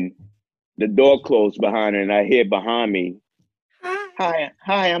 And the door closed behind her, and I hear behind me, hi,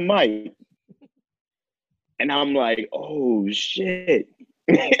 I'm Mike. And I'm like, oh, shit.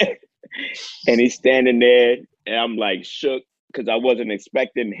 And he's standing there, and I'm like shook because I wasn't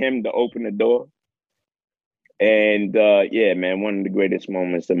expecting him to open the door. And yeah, man, one of the greatest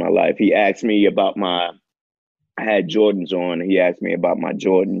moments in my life. He asked me about I had Jordans on. He asked me about my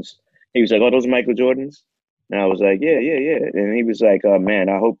Jordans. He was like, oh, those Michael Jordans? And I was like, yeah. And he was like, man,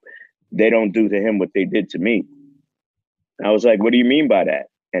 I hope they don't do to him what they did to me. And I was like, what do you mean by that?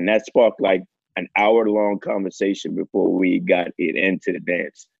 And that sparked like an hour-long conversation before we got it into the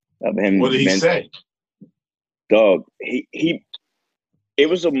dance of him. What did he say? Dog, it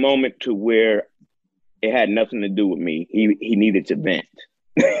was a moment to where it had nothing to do with me. He needed to vent.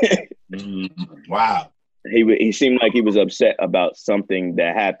 Wow. He seemed like he was upset about something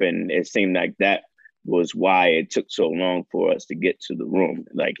that happened. It seemed like that was why it took so long for us to get to the room.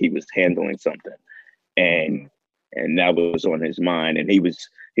 Like, he was handling something, and that was on his mind. And he was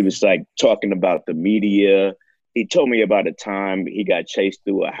like talking about the media. He told me about a time he got chased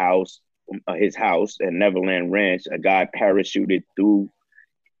through his house at Neverland Ranch. A guy parachuted through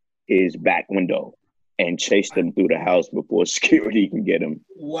his back window and chased him through the house before security can get him.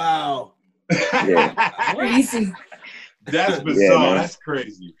 Wow. Yeah. Crazy. That's bizarre. Yeah, that's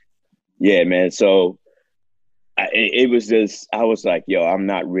crazy. Yeah, man. So it was just, I was like, yo, I'm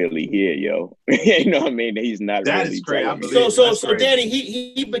not really here, yo. You know what I mean? He's not that really. Is crazy. So Danny,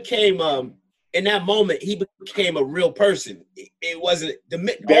 he became in that moment, he became a real person. It wasn't all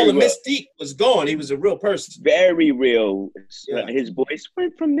the mystique was gone. He was a real person. Very real. Yeah. His voice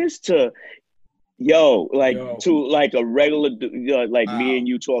went from this to to like a regular, like me and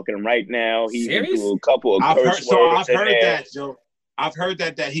you talking right now. He threw a couple of curse words. I've heard that, Joe. I've heard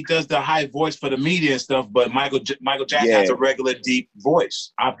that he does the high voice for the media and stuff, but Michael Jackson has a regular deep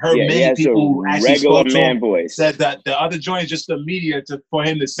voice. I've heard many people who actually spoke to him said that the other joint is just the media for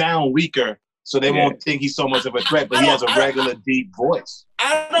him to sound weaker, so they won't think he's so much of a threat, but he has a regular deep voice.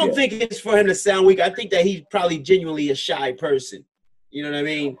 I don't think it's for him to sound weak. I think that he's probably genuinely a shy person. You know what I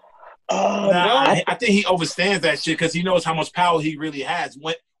mean? I think he understands that shit because he knows how much power he really has.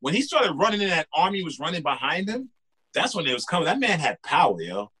 When he started running in that army was running behind him, that's when it was coming. That man had power,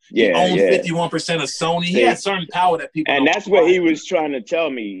 yo. He owned 51% of Sony. He had certain power that people. And that's what he was trying to tell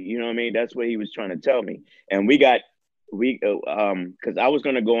me. You know what I mean? That's what he was trying to tell me. And because I was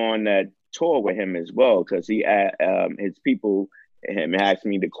gonna go on that tour with him as well, because his people asked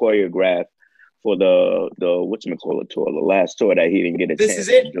me to choreograph for the whatchamacallit tour, the last tour that he didn't get a chance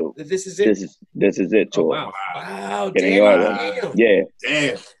to do. This is it. This is it tour. Oh, wow. Damn. Yeah.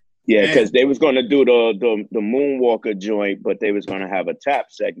 Damn. Yeah, because they was going to do the Moonwalker joint, but they was going to have a tap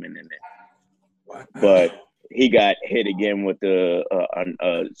segment in it. Wow. But he got hit again with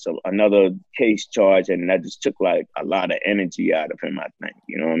another case charge, and that just took like a lot of energy out of him, I think.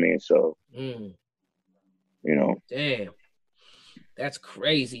 You know what I mean? So, you know. Damn. That's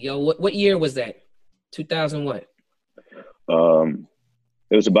crazy, yo. What year was that? 2000 what?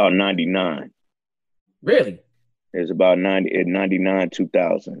 It was about 99. Really? It was about 99,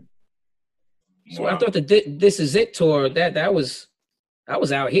 2000. So I thought the This Is It tour that was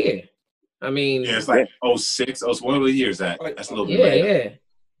out here. I mean, yeah, it's like 06. What were the years that? That's a little bit later. Yeah.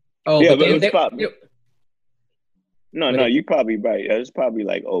 Oh, yeah, but it was probably. No, you're probably right. It was probably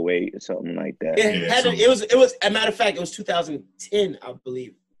like 08 or something like that. It was. As a matter of fact, it was 2010, I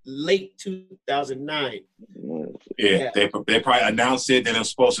believe, late 2009. Yeah, they probably announced it, then it was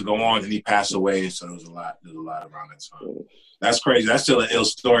supposed to go on, and he passed away. So there was a lot around that time. That's crazy. That's still an ill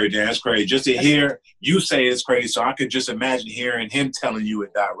story, Dan. That's crazy. Just to hear you say it's crazy, so I could just imagine hearing him telling you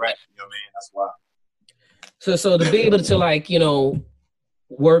it direct. You know what I mean? That's wild. So to be able to, like, you know,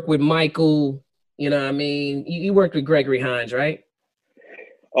 work with Michael. You know what I mean? You worked with Gregory Hines, right?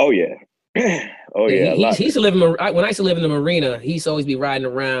 Oh yeah. Oh yeah. He used to live when I used to live in the marina. He used to always be riding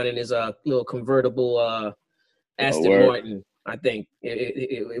around in his little convertible Aston Martin. I think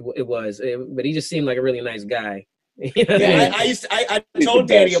it was, but he just seemed like a really nice guy. Yeah, I told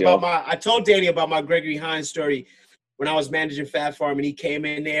Danny about my Gregory Hines story when I was managing Fat Farm, and he came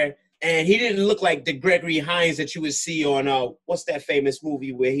in there, and he didn't look like the Gregory Hines that you would see on what's that famous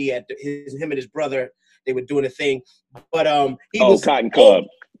movie where he had him and his brother, they were doing a thing, but he was Cotton Club.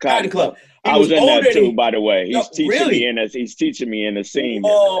 Cotton Club. I was in that too, by the way. He's teaching me in the scene.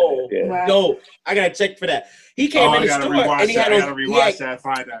 Oh, yeah. No, I gotta check for that. He came in the store and he had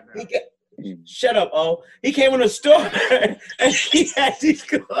find that now. Shut up, he came in the store and he had these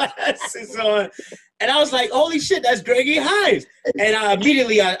glasses on, and I was like, "Holy shit, that's Gregory Hines!" And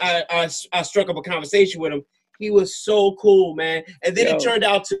immediately I struck up a conversation with him. He was so cool, man. And then it turned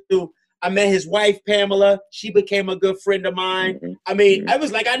out to I met his wife Pamela. She became a good friend of mine. I mean, I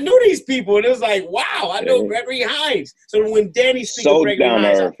was like, I knew these people, and it was like, wow, I know Gregory Hines. So when Danny speaks of Gregory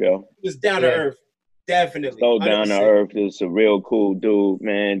Hines, he was down to earth, definitely. So 100%. Down to earth. Just a real cool dude,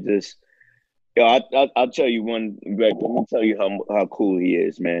 man. Just I'll tell you one, Greg. Let me tell you how cool he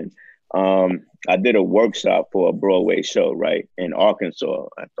is, man. I did a workshop for a Broadway show, right, in Arkansas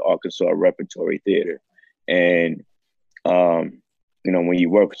at the Arkansas Repertory Theater, and you know, when you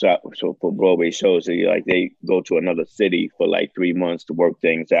work for Broadway shows, they go to another city for like 3 months to work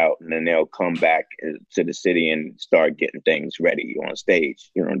things out, and then they'll come back to the city and start getting things ready on stage,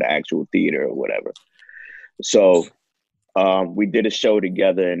 you know, the actual theater or whatever. So we did a show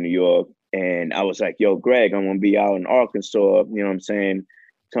together in New York, and I was like, yo, Greg, I'm gonna be out in Arkansas, you know what I'm saying?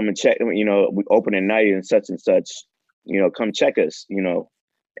 Come and check, you know, we open at night and such, you know, come check us, you know.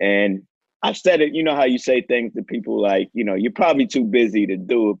 And I said it, you know how you say things to people like, you know, you're probably too busy to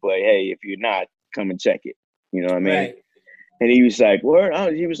do it, but hey, if you're not, come and check it. You know what I mean? Right. And he was like,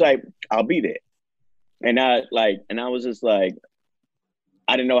 "Word?" He was like, "I'll be there." And I was just like,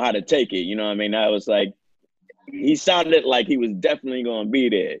 I didn't know how to take it. You know what I mean? I was like, he sounded like he was definitely going to be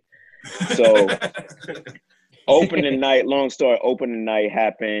there. So opening night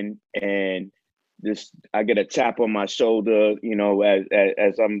happened, and I get a tap on my shoulder, you know,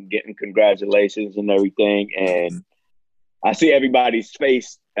 as I'm getting congratulations and everything, and I see everybody's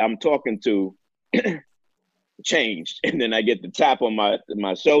face I'm talking to changed, and then I get the tap on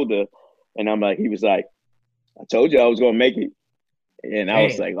my shoulder, and I'm like, he was like, "I told you I was gonna make it," and I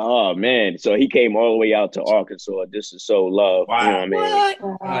was like, "Oh man!" So he came all the way out to Arkansas just to show love. Wow. You know what I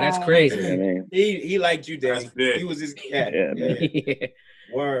mean? Oh, that's crazy. You know what I mean? He liked you, Danny. He was his cat. Yeah, man. Yeah.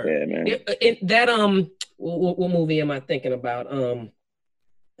 Word. Yeah, man. That what movie am I thinking about?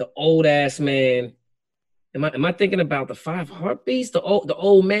 The old ass man. Am I thinking about the Five Heartbeats? The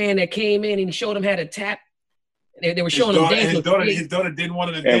old man that came in and he showed him how to tap. They were showing him dance. His daughter didn't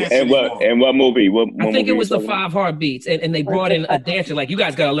want him to dance anymore. And what movie? I think it was the Five Heartbeats, and they brought in a dancer like, you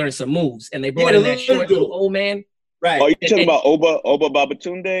guys got to learn some moves, and they brought in that short little old man. Right. Oh, you talking about Oba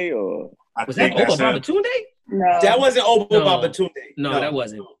Babatunde, or was that Oba Babatunde? No, that wasn't Oba Babatunde. No, that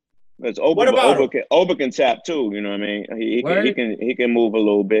wasn't. It's Oba. What about Oba can tap too. You know what I mean? He can move a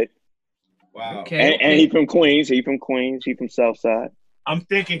little bit. Wow. Okay. And he from Queens. He from South Side. I'm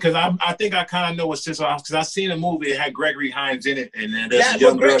thinking because I think I kind of know what Cicero, because I seen a movie that had Gregory Hines in it, and then there's a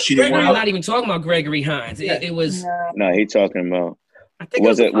young girl. She didn't want. I'm not even talking about Gregory Hines. It was. No, he talking about. I think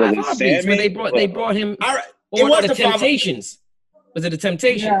was it Sammy? When they brought him. It was the Temptations. Was it the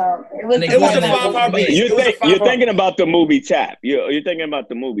Temptations? No, it was the Five Heartbeats. You're thinking about the movie Tap. You're thinking about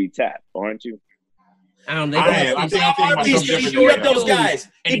the movie Tap, aren't you? I don't think he beat up those guys.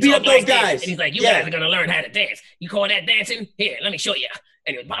 He beat up those guys. And he's like, you guys are going to learn how to dance. You call that dancing? Here, let me show you.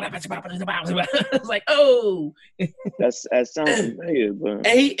 And it was like, oh. That sounds familiar, but.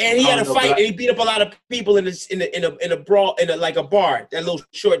 And he had a fight, and he beat up a lot of people in a brawl, like a bar. That little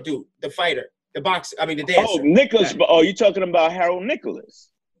short dude, the fighter, the boxer. I mean, the dancer. Oh, Nicholas. Oh, you talking about Harold Nicholas?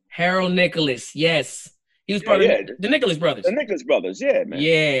 Harold Nicholas, yes. He was part of the Nicholas brothers. The Nicholas brothers, yeah, man.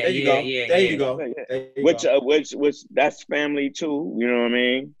 Yeah, there you go. Which that's family too. You know what I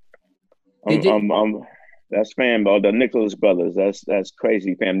mean? That's fam. Oh, the Nicholas brothers. That's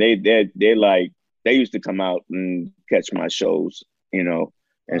crazy, fam. They like they used to come out and catch my shows, you know,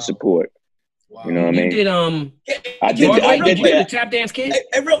 and support. Wow. You know what I mean? I did the Tap Dance Kid.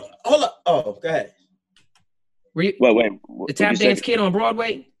 Hold up. Oh, go ahead. Wait. The Tap Dance Kid on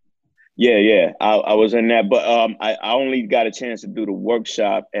Broadway. Yeah. I was in that, but I only got a chance to do the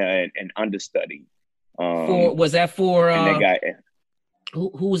workshop and understudy. Was that for that guy?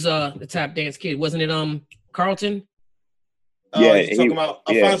 Who's the Tap Dance Kid? Wasn't it Carlton? You're talking about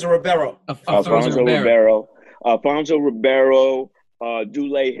Alfonso Ribeiro. Alfonso Ribeiro. Alfonso Ribeiro,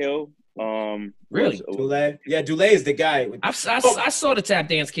 Dule Hill. Really? Dule? Yeah, Dule is the guy. I saw the Tap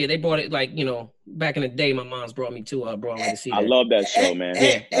Dance Kid. They brought it like, you know, back in the day. My mom's brought me to see that. I love that show, man.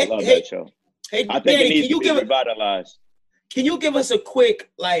 I love that show. Hey, I think Danny, it needs to be revitalized. Can you give us a quick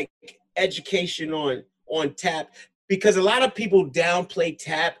education on Tap? Because a lot of people downplay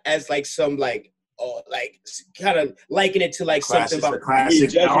Tap as like some kind of liken it to like something about. We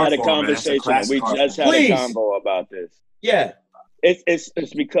just had a conversation. We just had a convo about this. Yeah. It's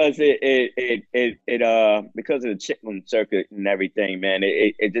because because of the Chitlin circuit and everything, man.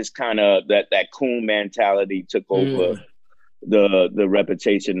 It just kind of that coon mentality took over the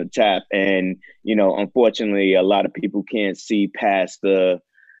reputation of Tap, and you know, unfortunately, a lot of people can't see past the.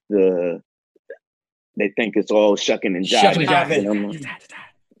 They think it's all shucking and jiving.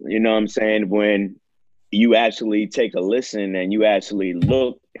 You know what I'm saying? When you actually take a listen and you actually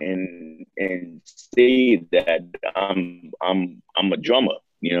look and see that I'm a drummer.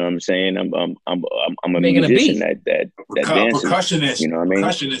 You know what I'm saying? I'm a musician that dances. Percussionist. You know what I mean?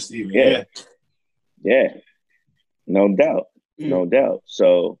 Percussionist even. Yeah. No doubt.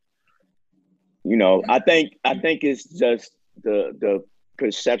 So, you know, I think it's just the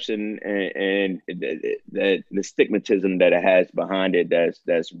perception and the stigmatism that it has behind it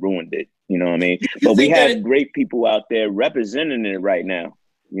that's ruined it. You know what I mean? But we have great people out there representing it right now.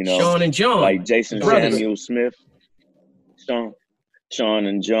 You know, Sean and John, like Jason Samuel Smith, Sean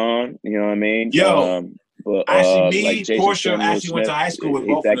and John. You know what I mean? Yo, but actually, Portia actually went to high school with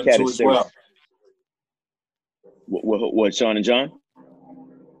both of them too as well. What Sean and John?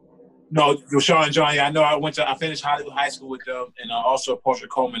 No, Sean and John. Yeah, I know. I finished Hollywood High School with them, and also Portia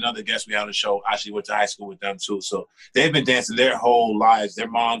Coleman, another guest we had on the show, actually went to high school with them too. So they've been dancing their whole lives. Their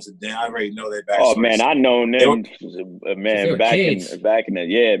moms and I already know their backstory. Oh man, I known them, man. Back in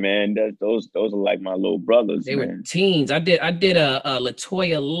the man. Those are like my little brothers. They were teens. I did a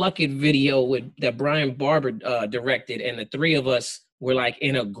LaToya Luckett video that Brian Barber directed, and the three of us were like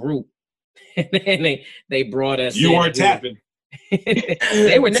in a group, and they brought us. You weren't tapping.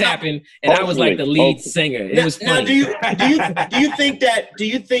 They were tapping, and I was like the lead singer. It was funny. Now, do you think that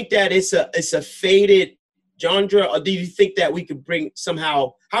it's a faded genre, or do you think that we could bring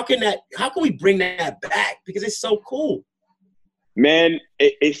somehow? How can we bring that back? Because it's so cool. Man,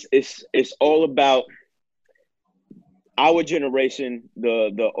 it's all about our generation.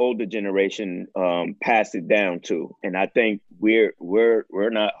 The older generation passed it down to, and I think we're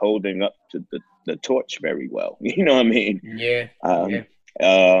not holding up to the torch very well. You know what I mean? Yeah.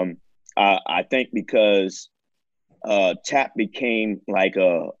 I think because Tap became like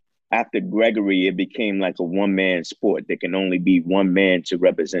after Gregory, it became like a one-man sport. There can only be one man to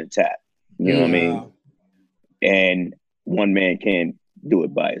represent Tap. You know what I mean? And one man can't do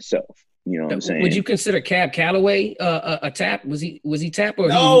it by itself. You know what I'm saying? Would you consider Cab Calloway a Tap? Was he Tap or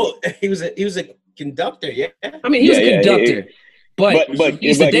no? He was a conductor. Yeah. I mean, he was a conductor. But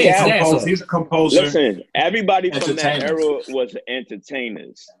he's a composer. Listen, everybody from that era was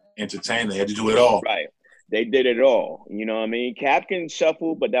entertainers. They had to do it all. Right. They did it all. You know what I mean? Cap can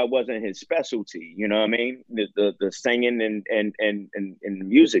shuffle, but that wasn't his specialty. You know what I mean? The singing and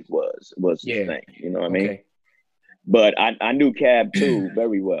music was the thing. You know what I mean? But I knew Cab too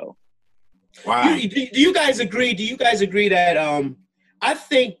very well. Wow. Do you guys agree? Do you guys agree that I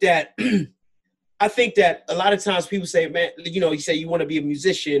think that a lot of times people say, man, you know, you say you want to be a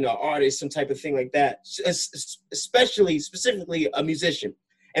musician or artist, some type of thing like that, specifically a musician,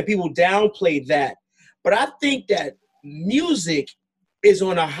 and people downplay that. But I think that music is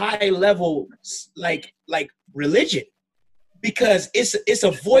on a high level, like religion, because it's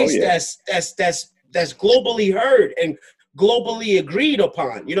a voice that's globally heard and globally agreed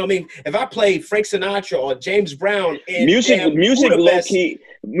upon. You know what I mean? If I play Frank Sinatra or James Brown, and music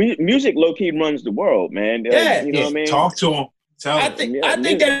low key runs the world, man. Yeah, you know what I mean? Talk to him. I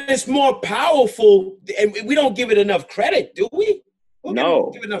think that it's more powerful, and we don't give it enough credit, do we?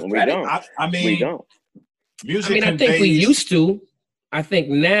 No, give enough credit. We don't. Music. I think we used to. I think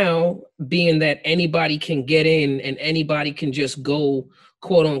now, being that anybody can get in and anybody can just go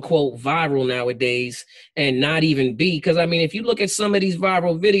quote unquote viral nowadays and not even be, because I mean, if you look at some of these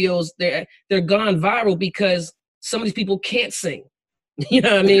viral videos, they're gone viral because some of these people can't sing. You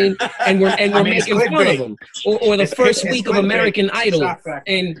know what I mean? And we're making fun of them. Or the first week of American Idol,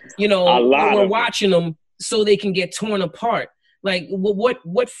 and you know we're watching them so they can get torn apart. Like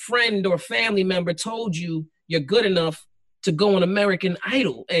what friend or family member told you you're good enough to go on American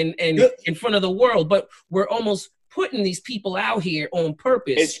Idol and in front of the world? But we're almost putting these people out here on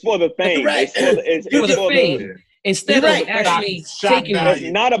purpose. It's for the fame. Right. It's for the fame. Instead You're of right. actually Shock taking value.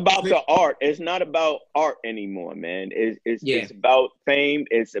 It's not about the art. It's not about art anymore, man. It's about fame.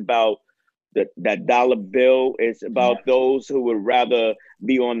 It's about that dollar bill. It's about those who would rather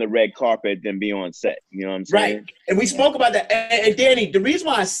be on the red carpet than be on set. You know what I'm saying? Right. And we spoke about that. And Danny, the reason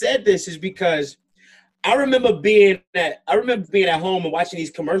why I said this is because I remember being at home and watching these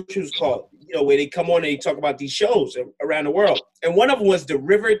commercials called, where they come on and they talk about these shows around the world. And one of them was the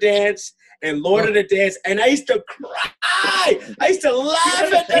River Dance and Lord of the Dance. And I used to cry. I used to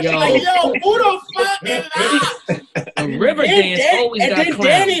laugh at that. Like, yo, who the fuck is that? The River Dance always got clowned.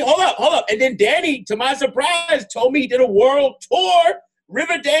 Danny, hold up. And then Danny, to my surprise, told me he did a world tour,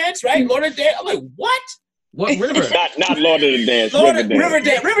 River Dance, right? Lord of the Dance. I'm like, what? What river? not Lord of the Dance.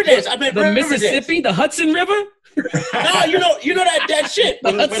 River Dance. I meant the Mississippi, the Hudson River. No, you know that shit.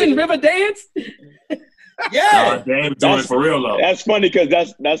 The Hudson River Dance. Yeah, Dave doing it for real though. That's funny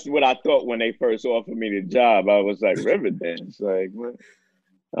because that's what I thought when they first offered me the job. I was like, River Dance, like what?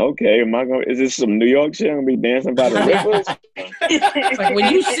 Okay, is this some New York shit? I'm gonna be dancing by the river. It's like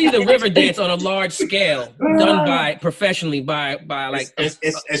when you see the River Dance on a large scale, done professionally by like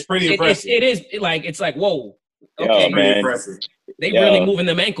it's pretty impressive. It's like whoa, okay, Yo, man. They really moving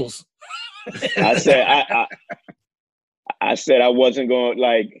them ankles. I said I wasn't going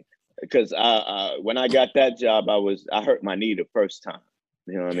because when I got that job I hurt my knee the first time.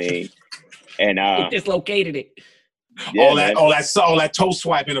 You know what I mean? And it dislocated it. Yeah, all that toe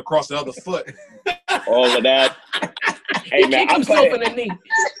swiping across the other foot. All of that. Hey man,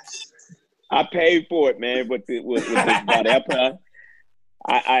 I paid for it, man. With this body,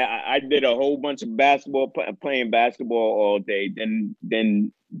 I did a whole bunch of basketball, playing basketball all day, then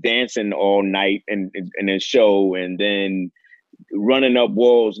dancing all night, and a show, and then running up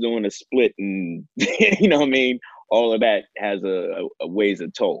walls, doing a split, and you know what I mean. All of that has a weighs a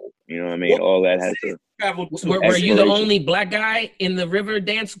toll. You know what I mean. All that has a. Were you the only black guy in the River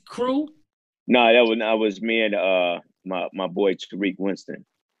Dance crew? No, that was me and my boy Tariq Winston.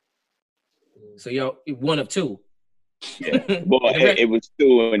 So you're one of two. Yeah, well, it was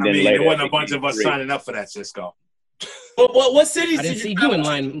two, and then later there wasn't a bunch of us signing up for that, Cisco. But what cities I didn't see you in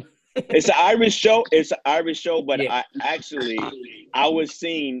line. It's an Irish show. But I was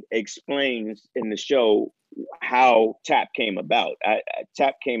seeing explains in the show how tap came about.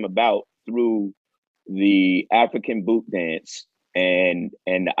 Tap came about through the African boot dance and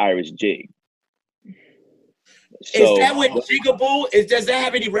the Irish jig. So, is that what Jigaboo? Does that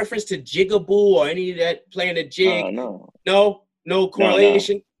have any reference to Jigaboo or any of that playing a jig? No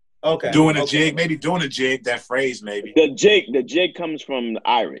correlation. No. Okay. Doing a jig, maybe doing a jig. That phrase, maybe. The jig comes from the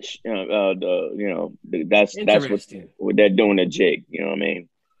Irish. That's what they're doing a jig. You know what I mean?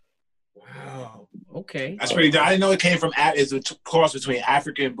 Wow. Okay. That's pretty. I didn't know it came from. It's a cross between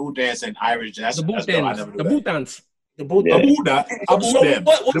African boot dance and Irish. The boot dance. The boot dance.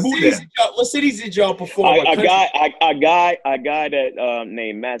 What cities did y'all perform? A guy that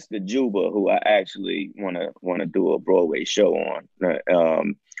named Master Juba, who I actually want to do a Broadway show on.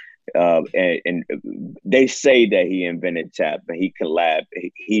 And they say that he invented tap, but he collabed.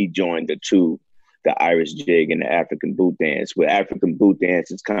 He joined the Irish jig and the African boot dance. Where African boot dance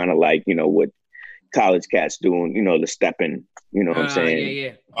is kind of like what college cats doing, the stepping. You know what I'm saying?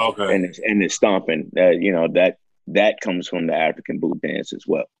 Yeah. Okay. And the stomping. That comes from the African boot dance as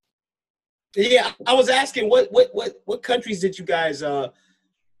well. Yeah, I was asking what countries did you guys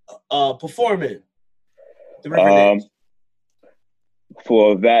perform in? The River Dance.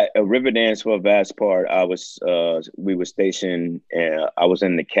 For a River Dance for a vast part, we were stationed. I was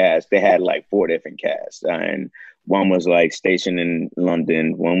in the cast. They had like 4 different casts, and one was like stationed in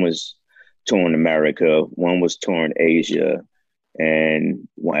London. One was touring America. One was touring Asia. And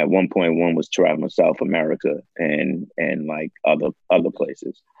at one point, one was traveling South America and like other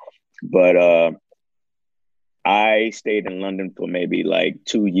places. But I stayed in London for maybe like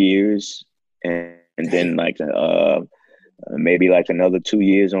 2 years, and then like maybe like another 2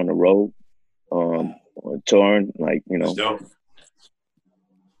 years on the road, touring. Like yeah.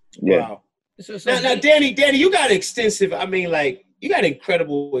 Wow. Now, Danny, you got extensive. I mean, like you got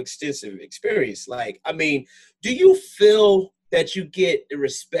incredible extensive experience. Like, I mean, do you feel that you get the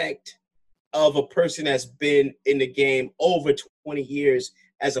respect of a person that's been in the game over 20 years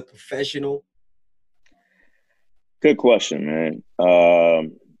as a professional? Good question, man.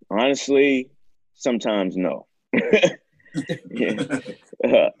 Honestly, sometimes no.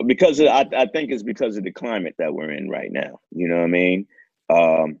 Because I think it's because of the climate that we're in right now. You know what I mean?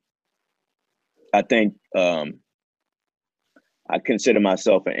 I think I consider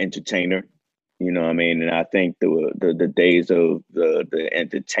myself an entertainer. You know what I mean? And I think the days of the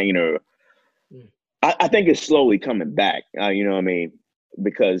entertainer I think it's slowly coming back. You know what I mean?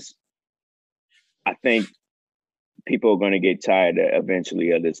 Because I think people are going to get tired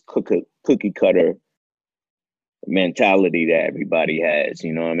eventually of this cookie cutter mentality that everybody has.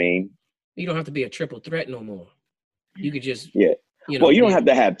 You know what I mean? You don't have to be a triple threat no more. You could just you know. Well, you don't have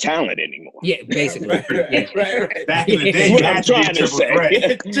to have talent anymore. Yeah, basically. right. Back in the day, you had to be a triple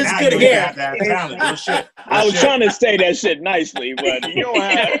threat. Just good hair. I was trying to say that shit nicely, but you don't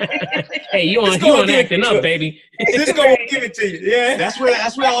have. Hey, you on acting up, baby. Cisco will give it to you. Yeah, that's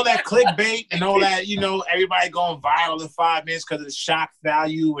where all that clickbait and all that, you know, everybody going viral in 5 minutes because of the shock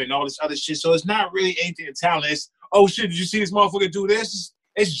value and all this other shit. So it's not really anything to talent. It's, oh shit, did you see this motherfucker do this?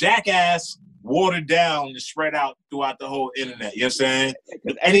 It's jackass watered down and spread out throughout the whole internet. You know what I'm saying?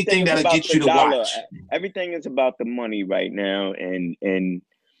 Anything that'll get you to watch. Everything is about the money right now, and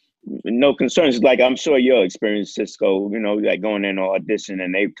no concerns. Like I'm sure your experience, Cisco, you know, like going in audition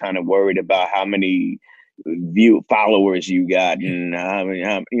and they kind of worried about how many followers you got and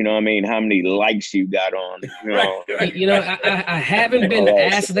you know what I mean, how many likes you got on, you know. You know, I haven't been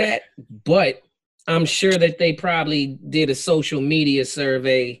asked that, but I'm sure that they probably did a social media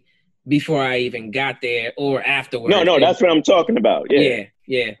survey before I even got there or afterwards. No, that's what I'm talking about. Yeah.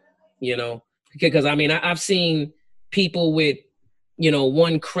 You know, because I mean, I've seen people with, you know,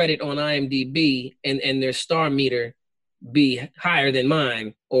 1 credit on IMDb and their star meter be higher than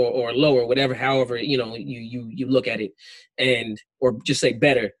mine or lower, whatever, however, you know, you look at it, and or just say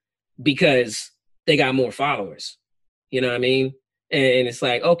better because they got more followers. You know what I mean? And it's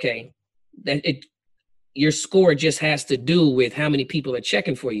like, okay, your score just has to do with how many people are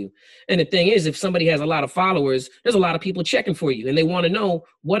checking for you. And the thing is, if somebody has a lot of followers, there's a lot of people checking for you, and they want to know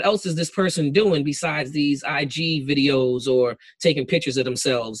what else is this person doing besides these IG videos or taking pictures of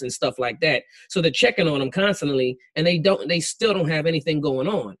themselves and stuff like that. So they're checking on them constantly, and they still don't have anything going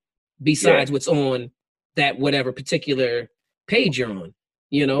on besides what's on that whatever particular page you're on,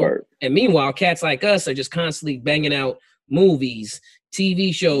 you know? Word. And meanwhile, cats like us are just constantly banging out movies,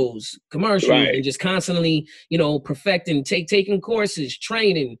 TV shows, commercials, and just constantly, you know, perfecting, taking courses,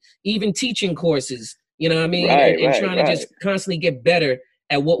 training, even teaching courses, you know what I mean? And trying to just constantly get better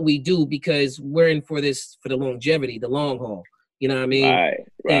at what we do because we're in for the longevity, the long haul, you know what I mean?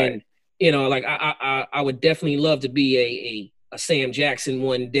 And, you know, like I would definitely love to be a Sam Jackson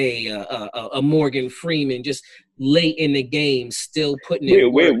one day, a Morgan Freeman, just late in the game, still putting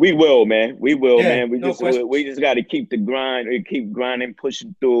it. We will, man. We will, man. We just got to keep the grind, keep grinding,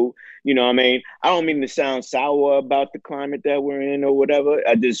 pushing through. You know what I mean? I don't mean to sound sour about the climate that we're in or whatever.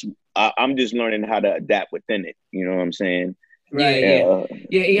 I'm just learning how to adapt within it. You know what I'm saying? Yeah.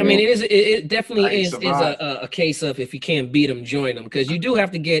 I mean, it definitely is a case of if you can't beat them, join them, because you do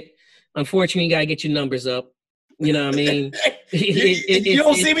have to get. Unfortunately, you got to get your numbers up. You know what I mean? You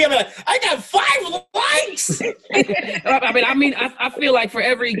don't see me. I'm like, I got 5 likes. I mean, I feel like for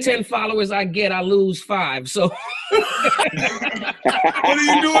every 10 followers I get, I lose 5. So what are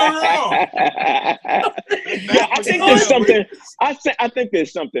you doing wrong? I think there's something. I think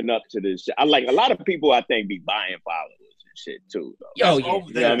there's something up to this. I like a lot of people. I think be buying followers and shit too. Though. Oh yeah, you know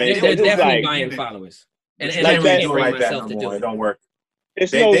what I mean? They're definitely buying followers, and like I can't bring myself to do it. It don't work.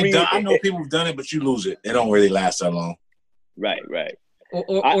 I know people have done it, but you lose it. It don't really last that long. Right.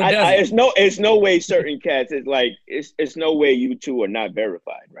 It's no way certain cats. It's like it's no way you two are not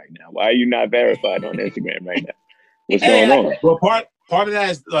verified right now. Why are you not verified on Instagram right now? What's going on? Well, part of that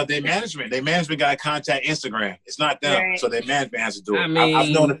is their management. Their management got to contact Instagram. It's not them, so their management has to do it. I mean, I've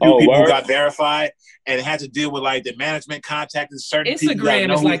known a few people who got verified and had to deal with like the management contacting certain people.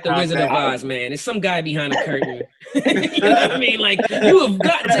 Instagram is like the Wizard of Oz, man. It's some guy behind a curtain. You know what I mean? Like you have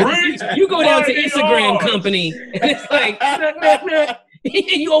got to. You go down to Instagram company, and it's like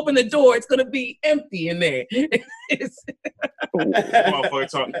you open the door, it's gonna be empty in there.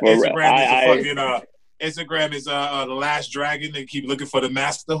 Instagram is the last dragon. They keep looking for the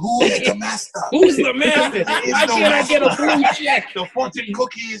master. Who is the master? Who's the master? How can I get a blue check? The fortune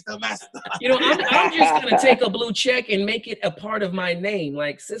cookie is the master. You know, I'm just gonna take a blue check and make it a part of my name,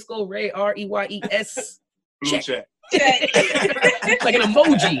 like Cisco Ray REYES. Blue check. Like an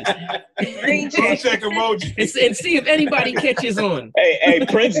emoji. Blue check emoji. And see if anybody catches on. Hey,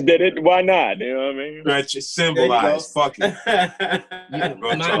 Prince did it. Why not? You know what I mean? That just symbolize fucking.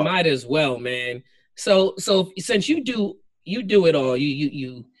 Might as well, man. So since you do it all,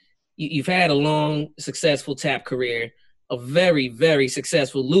 you've had a long, successful tap career, a very, very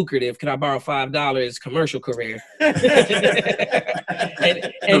successful, lucrative, can I borrow $5 commercial career.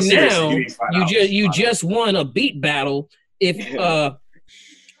 and now you just won a beat battle. If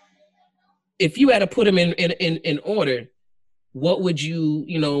you had to put them in order, what would you,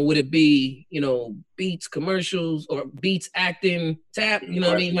 would it be, beats, commercials, or beats, acting, tap? You know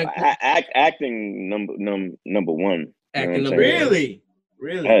what I mean? Like acting number one. Acting number really?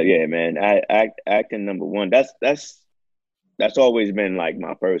 Yeah, man. Acting number one. That's always been like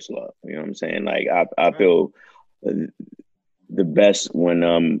my first love. You know what I'm saying? Like I feel the best when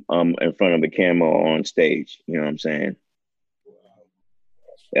I'm in front of a camera or on stage. You know what I'm saying?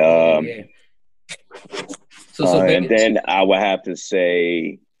 Yeah. And then I would have to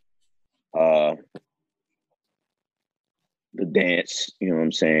say the dance, you know what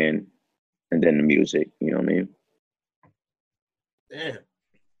I'm saying? And then the music, you know what I mean? Damn.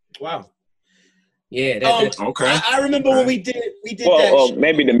 Wow. Yeah. Okay. I remember when we did well,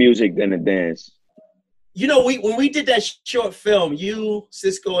 maybe the music, then the dance. You know, when we did that short film, you,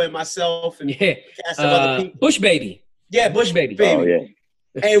 Cisco, and myself, and cast of other people. Bush Baby. Yeah, Bush Baby. Oh, yeah.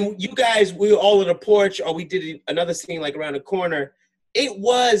 And you guys, we were all on the porch, or we did another scene like around the corner. That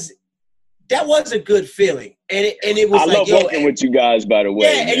was a good feeling, and it was I like, love working with you guys, by the way.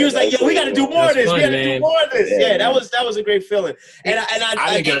 Yeah, and you was like, yo, we got to do more of this. Fun, we got to do more of this. Yeah, that was a great feeling. And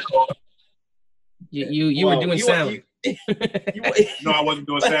I get a call. You were doing sound. No, I wasn't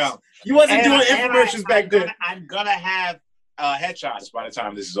doing sound. You wasn't doing infomercials back then. I'm gonna have headshots by the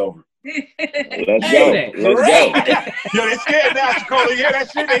time this is over. Let's go. Yo, they scared now, Chicola. You hear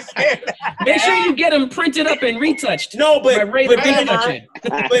that shit? They scared. Make sure you get them printed up and retouched. No, but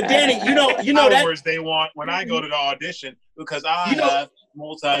Danny, you know that words they want when I go to the audition, because I have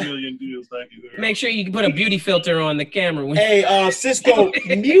multi-million deals. Thank you. Make sure you can put a beauty filter on the camera. Hey, Cisco,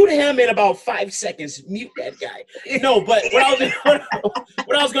 mute him in about 5 seconds. Mute that guy. No, but what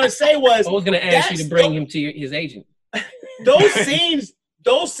I was gonna say was, I was gonna ask you to bring him to his agent.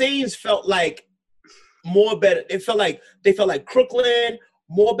 Those scenes felt like more better. They felt like Crooklyn,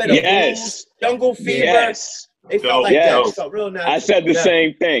 more better. Blues, Jungle Fever. Yes. They felt like that. It felt real nice. I said the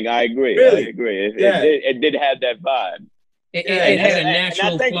same thing. I agree. Really? I agree. It did have that vibe. It had a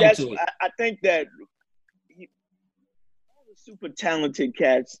natural flow to it. I think that all the super talented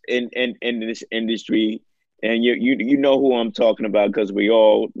cats in this industry, and you know who I'm talking about, because we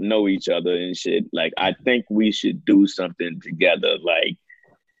all know each other and shit. Like, I think we should do something together. Like,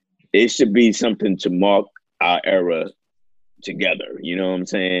 it should be something to mark our era together. You know what I'm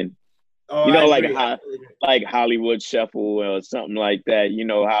saying? Oh, you know, like Hollywood Shuffle or something like that. You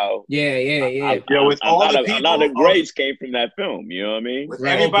know how? Yeah. With a lot of greats came from that film. You know what I mean? With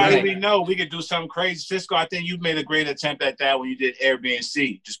anybody we know, we could do something crazy. Cisco, I think you made a great attempt at that when you did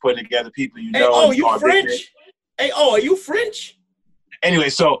Airbnb, just putting together people you know. Hey, you French? Hey, are you French? Anyway,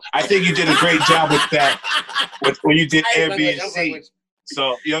 so I think you did a great job with that when you did Airbnb.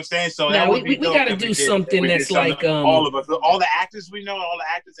 So, you know what I'm saying? So now, that would we got to do something that's like all of us, all the actors we know, all the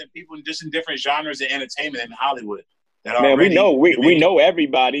actors and people just in different genres of entertainment in Hollywood. Man, we know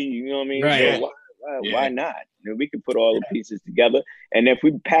everybody. You know what I mean? Right. So why not? We can put all the pieces together, and if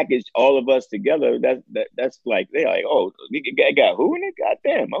we package all of us together, that's like, they're like, oh, we got who in it?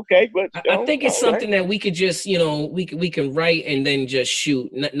 Goddamn, okay. But I think it's something that we could just, we can write and then just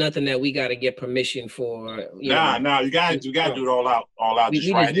shoot. Nothing that we got to get permission for. No, you got to do it all out. We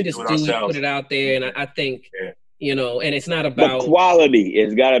just put it out there, and I think. Yeah. And it's not about the quality.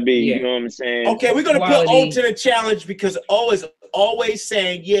 It's got to be, you know what I'm saying? Okay, we're going to put O to the challenge, because O is always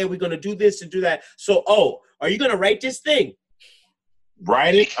saying, yeah, we're going to do this and do that. So, O, are you going to write this thing?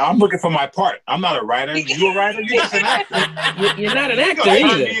 Write it? I'm looking for my part. I'm not a writer. You a writer? You're just an actor. You're not an actor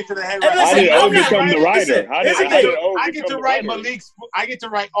either. How did O become the writer? I get to write Malik's. I get to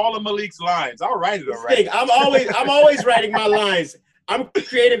write all of Malik's lines. I'll write it already. I'm always writing my lines. I'm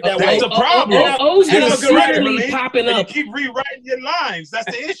creative that way. That's the problem. O's gonna secretly popping up. You keep rewriting your lines. That's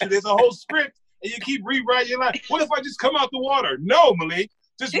the issue. There's a whole script, and you keep rewriting your lines. What if I just come out the water? No, Malik.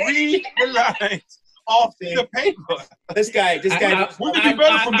 Just read the lines off the paper. This guy.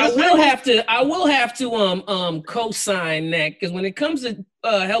 I will have to co-sign that, because when it comes to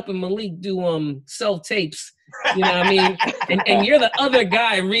helping Malik do self tapes, you know what I mean? and you're the other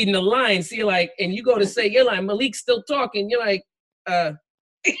guy reading the lines. So you're like, and you go to say your line, Malik's still talking. You're like, can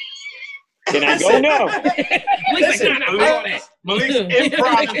I go now? Malik's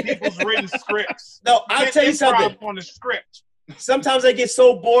improv people's written scripts. No, I'll tell you something. On the script. Sometimes I get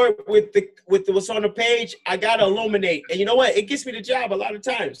so bored with what's on the page, I gotta illuminate. And you know what? It gets me the job a lot of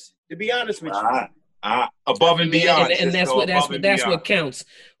times, to be honest with you. Above and beyond. And that's what counts.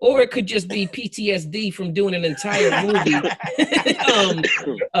 Or it could just be PTSD from doing an entire movie.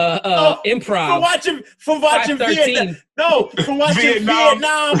 Improv. From watching Vietnam. No, from watching Vietnam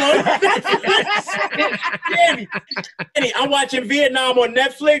on Danny, I'm watching Vietnam on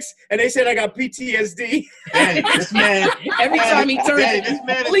Netflix, and they said I got PTSD. Danny, this man. Every time he turns, this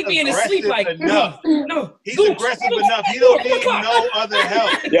man Malik be in his sleep like, enough. No. He's aggressive enough. He don't need no other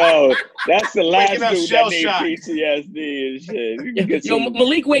help. Yo, that's the last dude shell that shock. needs PTSD and shit. Yo,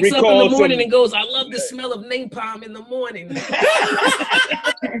 Malik wakes up in the morning and goes, I love the smell of napalm in the morning.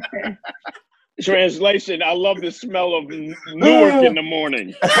 Translation, I love the smell of Newark in the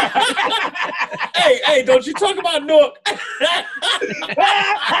morning. Hey, don't you talk about Newark.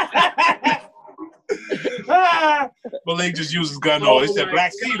 Malik just uses gun oil. He said,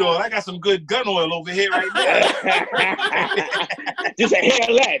 black seed oil. I got some good gun oil over here right now. Just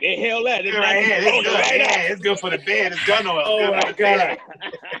inhale that. Inhale that. It's right here. It's good. Yeah, it's good for the bed. It's gun oil. Oh my God.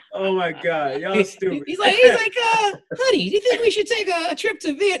 Oh my God. Y'all stupid. He's like, honey, do you think we should take a trip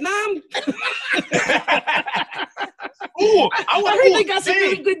to Vietnam? Ooh, I heard they got some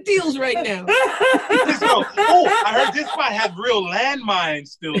really good deals right now. I heard this spot has real landmines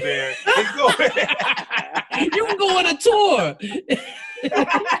still there. Let's go. You can go on a tour.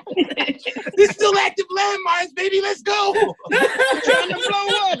 There's still active landmines, baby. Let's go. Trying to blow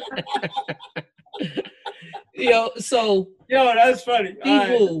up. Yo, that's funny.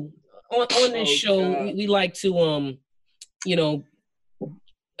 People on this show, we like to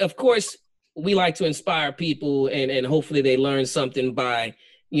of course we like to inspire people and hopefully they learn something by,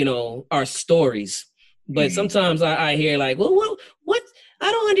 our stories. But sometimes I hear like, well, what?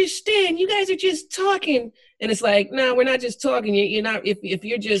 I don't understand. You guys are just talking. And it's like, nah, we're not just talking. You're not, if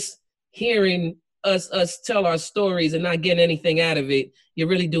you're just hearing us tell our stories and not getting anything out of it, you're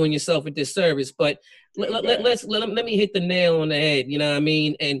really doing yourself a disservice. But let me hit the nail on the head. You know what I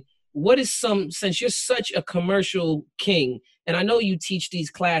mean? And what is since you're such a commercial king, and I know you teach these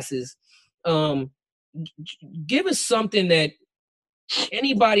classes, give us something that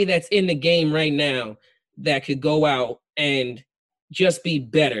anybody that's in the game right now that could go out and just be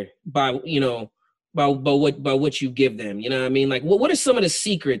better by what you give them. You know what I mean? Like, what are some of the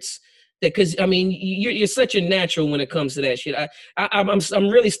secrets that, because I mean, you're such a natural when it comes to that shit. I'm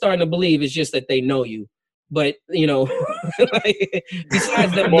really starting to believe it's just that they know you. But like,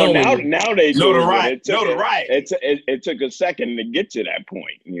 besides them knowing, now they know the right. It took a second to get to that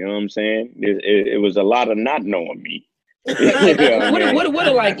point. You know what I'm saying? It was a lot of not knowing me. What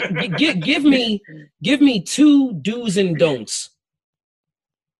are like? Give me 2 do's and don'ts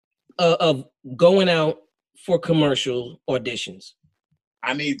of going out for commercial auditions.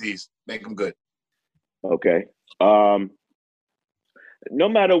 I need these. Make them good. Okay. No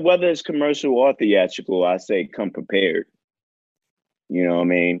matter whether it's commercial or theatrical, I say come prepared. You know what I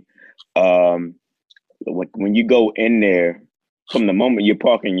mean? When you go in there, from the moment you're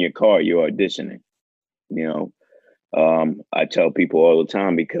parking your car, you're auditioning. You know, I tell people all the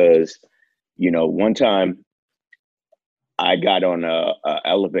time because, one time I got on a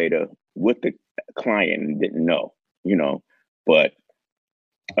elevator with the client and didn't know, but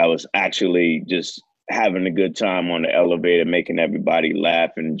I was actually just having a good time on the elevator, making everybody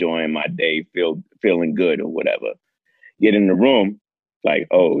laugh, enjoying my day, feeling good or whatever. Get in the room, like,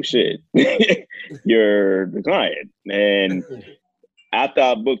 oh shit, you're the client. And after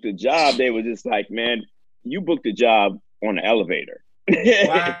I booked the job, they were just like, man, you booked the job on the elevator.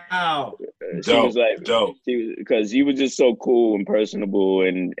 Wow. She was like, dope. Because you were just so cool and personable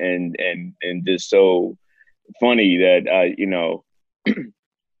and just so funny that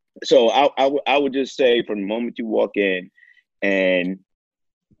So I would just say from the moment you walk in, and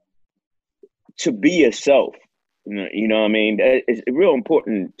to be yourself, you know what I mean? It's real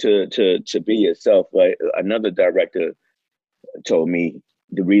important to be yourself. Like another director told me,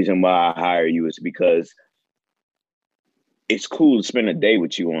 the reason why I hire you is because it's cool to spend a day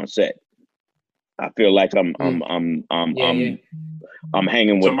with you on set. I feel like I'm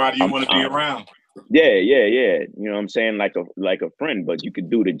hanging with somebody you want to be around. Yeah. You know what I'm saying? Like a friend, but you could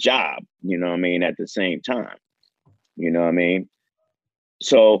do the job, you know what I mean, at the same time. You know what I mean?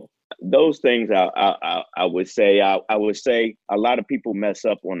 So those things I would say a lot of people mess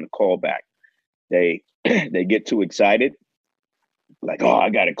up on the callback. They get too excited. Like, oh, I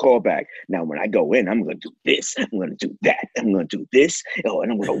got a callback. Now when I go in, I'm gonna do this, I'm gonna do that, I'm gonna do this,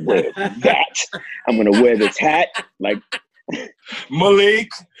 and I'm gonna wear that. I'm gonna wear this hat. Like Malik.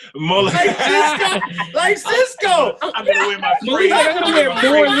 Like Cisco. I'm gonna wear my Malik, I'm gonna wear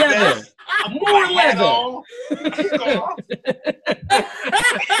more leather. More leather.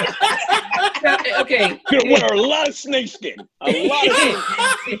 Okay. Gonna wear a lot of snakeskin. A lot of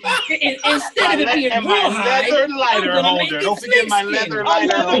snakeskin. Instead of it being and my rawhide, leather I'm lighter gonna make holder. it Don't forget my snakeskin. leather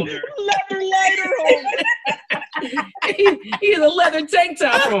lighter holder. Leather lighter holder. He has a leather tank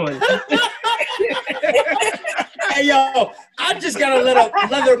top on. Hey yo, I just got a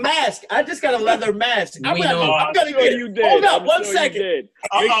leather mask. I'm We know. gonna Sure get you did. Hold up, I'm one sure second. You did.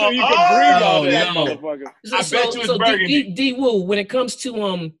 Make sure you can breathe off that no. motherfucker. I bet you it's burgundy. D Woo, when it comes to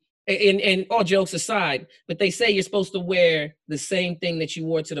and all jokes aside, but they say you're supposed to wear the same thing that you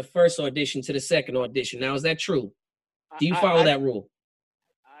wore to the first audition to the second audition. Now, is that true? Do you follow that rule?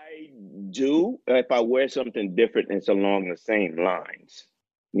 I do. If I wear something different, it's along the same lines.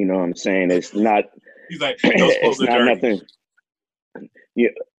 You know what I'm saying? It's not. He's like, those clothes It's are not dirty. nothing. Yeah.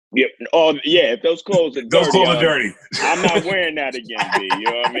 Yeah. Oh, yeah. If those clothes are dirty, Those clothes are dirty. I'm not wearing that again, B. You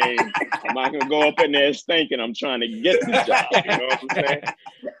know what I mean? I'm not gonna go up in there stinking. I'm trying to get the job. You know what I'm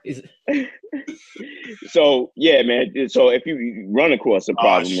saying? So yeah, man. So if you run across a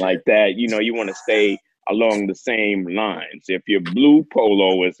problem like that, you know, you want to stay along the same lines. If your blue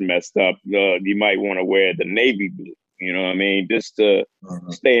polo is messed up, you might want to wear the navy blue. You know what I mean? Just to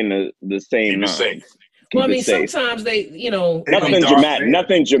stay in the same lines. Well, I mean, sometimes they, you know, nothing dramatic.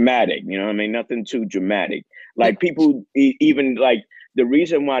 Nothing dramatic. You know what I mean? Nothing too dramatic. Like people, even like the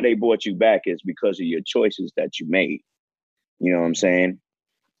reason why they brought you back is because of your choices that you made. You know what I'm saying?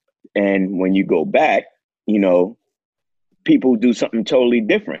 And when you go back, you know, people do something totally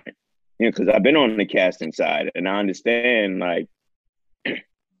different. You know, because I've been on the casting side and I understand, like,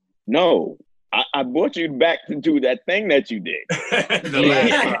 no, I brought you back to do that thing that you did.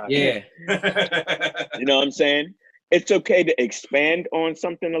 Yeah. You know what I'm saying? It's okay to expand on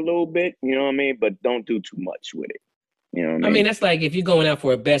something a little bit, you know what I mean? But don't do too much with it. You know what I mean? That's like if you're going out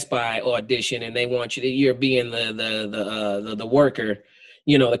for a Best Buy audition and they want you to, you're being the worker,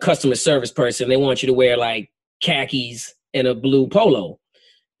 you know, the customer service person. They want you to wear like khakis and a blue polo,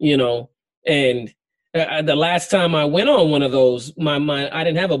 you know, and the last time I went on one of those, I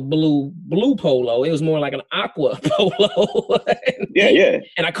didn't have a blue polo. It was more like an aqua polo.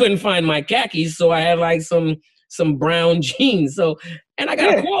 And I couldn't find my khakis, so I had like some brown jeans. So, and I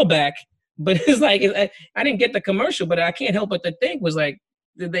got a call back, but it's like I didn't get the commercial, but I can't help but to think was like,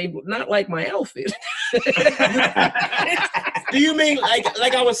 did they not like my outfit? Do you mean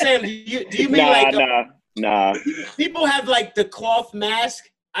like I was saying? Do you mean nah? People have like the cloth mask.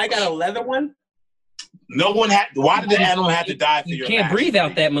 I got a leather one. No one had. Why did the animal have to die for your? You can't breathe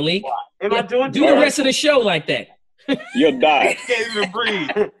out that, Malik. Am I doing? Do the rest of the show like that. You'll die. He can't even breathe.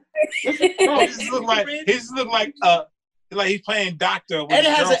 No, he just look like he's playing doctor. And it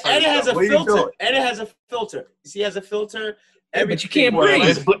has a filter. And it has a filter. You see, it has a filter. But you can't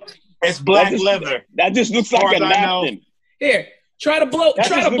breathe. It's black leather. That just looks like a napkin. Here, try to blow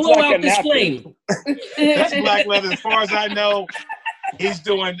out this flame. That's black leather. As far as I know, he's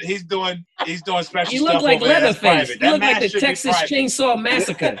doing special stuff. You look like Leatherface. You look like the should be Texas private. Chainsaw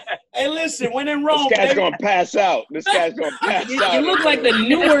Massacre. Hey, listen, when in Rome, This guy's gonna pass out. You look like the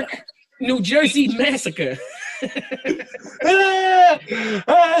Newark, New Jersey Massacre.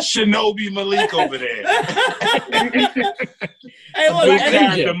 Shinobi Malik over there. Hey, look,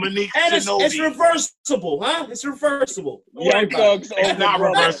 it's reversible, huh? It's reversible. Young Thugs. It's not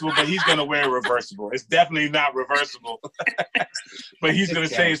reversible, but he's gonna wear reversible. It's definitely not reversible, but he's gonna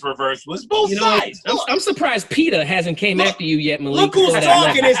say it's reversible. It's both sides. I'm surprised PETA hasn't came after you yet, Malik. Look who's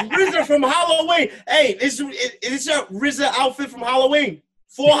talking. It's RZA from Halloween. Hey, it's your RZA outfit from Halloween.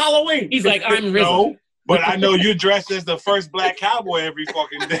 For Halloween. He's like, I'm RZA. No, but I know you're dressed as the first black cowboy every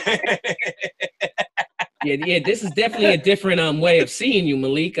fucking day. Yeah, this is definitely a different way of seeing you,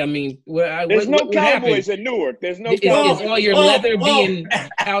 Malik. I mean, there's no cowboys in Newark. There's no cowboys. Is all your leather being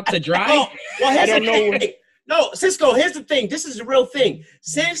out to dry? I don't know. No, Cisco, here's the thing. This is the real thing.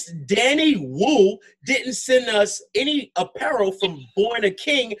 Since Danny Wu didn't send us any apparel from Born a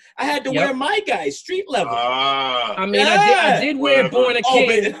King, I had to wear my guys, street level. I mean, I did wear Born a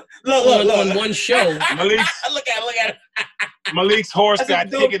King on one show. Look at it. Malik's horse got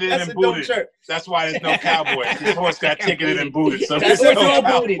ticketed and booted. That's why there's no cowboy. His horse got ticketed and booted. So that's there's no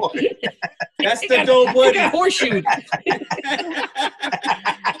cowboy. That's the dope buddy. Horseshoe.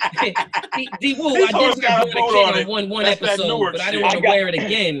 D-Woo, I did wear Born a King on one episode, but I didn't want to wear it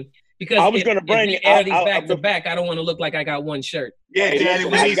again. Because I was going to bring it these back to back. I don't want to look like I got one shirt. Yeah, Danny,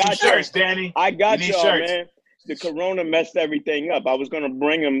 we need some shirts, Danny. I got y'all, man. The corona messed everything up. I was going to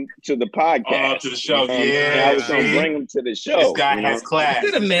bring him to the podcast. To the show, I was going to bring him to the show. This guy has class.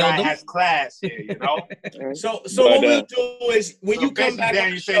 This guy has class here, you know? So what we'll do is, when you come back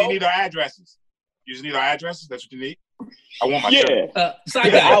Dan, you say you need our addresses. You just need our addresses? That's what you need? I want my shirt.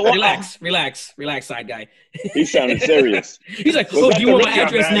 Side guy, relax, side guy. He sounded serious. He's like, oh, do you want my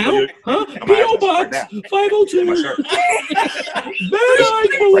address now? Huh? P.O. Box 502.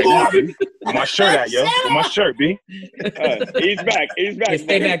 Right now, B. Where my shirt at, yo? Where my shirt, B? He's back. Yeah,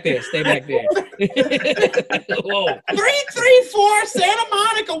 stay back there. Whoa. 334 Santa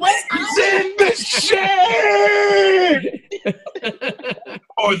Monica, West. In the shade.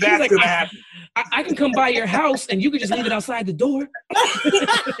 Or that's like, gonna happen. I can come by your house and you can just leave it outside the door.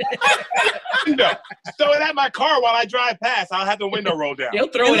 No. Throw it at my car while I drive past. I'll have the window rolled down. He'll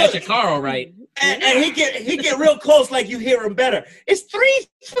throw it at your car, all right. And he get real close, like you hear him better. It's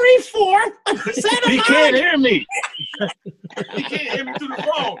 334 Santa Monica. He can't hear me. He can't hear me through the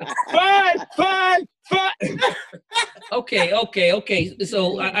phone. 555. Okay.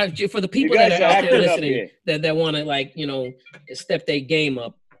 So for the people You that guys are are out there acting up listening here. that want to, like, you know, step their game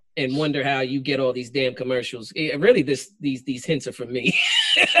up and wonder how you get all these damn commercials. Really, these hints are from me.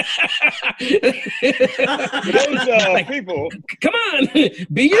 Those people. Come on,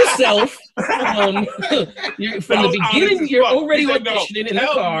 be yourself. From the beginning, you're already auditioning in the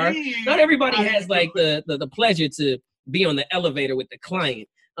car. Not everybody has like the pleasure to be on the elevator with the client.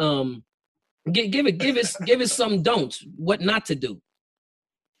 Give us some don'ts. What not to do.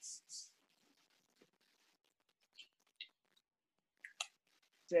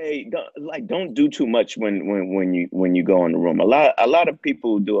 Say don't do too much when you go in the room. A lot of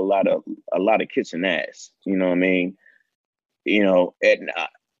people do a lot of kissing ass. You know what I mean? You know,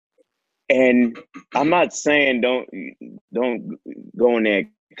 and I'm not saying don't go in there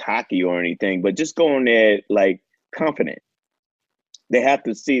cocky or anything, but just go in there like confident. They have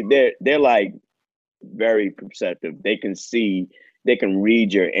to see they're like very perceptive. They can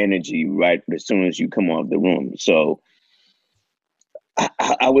read your energy right as soon as you come out of the room. So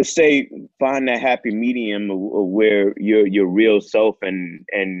I would say find that happy medium of where your real self and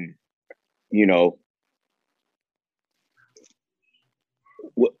you know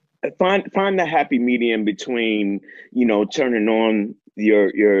find the happy medium between, you know, turning on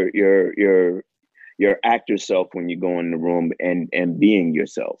your actor self when you go in the room and being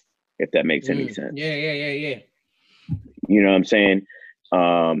yourself, if that makes any sense. Yeah. You know what I'm saying?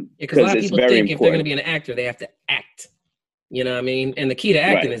 Because a lot of people think if they're going to be an actor, they have to act. You know what I mean? And the key to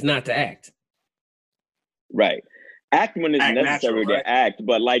acting is not to act. Right. Acting is necessary natural, right? to act,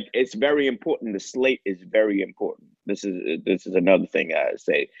 but like it's very important. The slate is very important. This is another thing I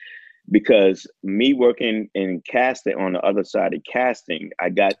say, because me working in casting on the other side of casting, I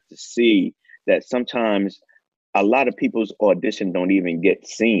got to see that sometimes a lot of people's audition don't even get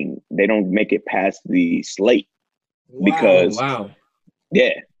seen. They don't make it past the slate because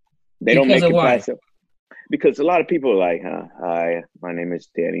they don't make it past it. Because a lot of people are like, hi, my name is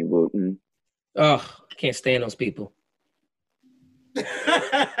Danny Wooten. Oh, I can't stand those people. Mug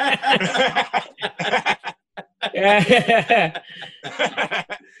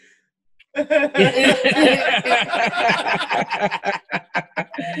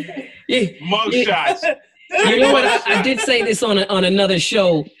shots. You know what? I did say this on another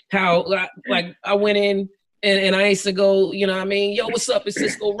show, how like I went in and I used to go, you know what I mean? Yo, what's up? It's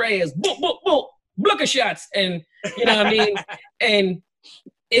Cisco Reyes. Boom, boom, boom. Blooker shots. And you know what I mean? And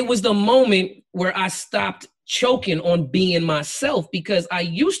it was the moment where I stopped choking on being myself, because I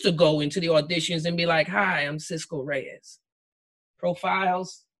used to go into the auditions and be like, hi, I'm Cisco Reyes.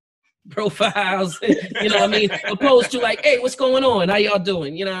 Profiles. You know what I mean? Opposed to like, hey, what's going on? How y'all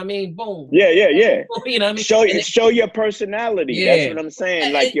doing? You know what I mean? Boom. Yeah. You know what I mean? Show your personality. Yeah. That's what I'm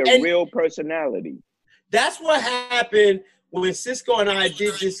saying. Like your real personality. That's what happened when Cisco and I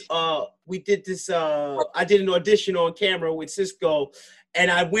did this. I did an audition on camera with Cisco, and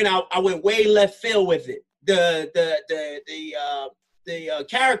I went way left field with it. The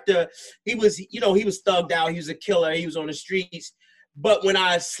character, he was thugged out. He was a killer. He was on the streets. But when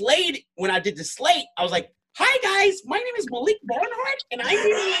I did the slate, I was like, hi guys, my name is Malik Barnhart, and I'm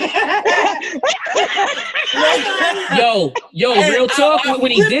Yo, real talk.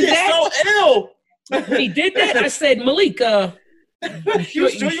 When he did that, so ill. He did that. I said, Malik, you want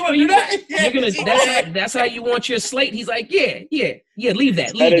to do that? That's how you want your slate? He's like, yeah. Leave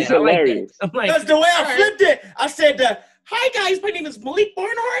that. That is hilarious. I like that. I'm like, that's the way I flipped it. I said, hi guys, my name is Malik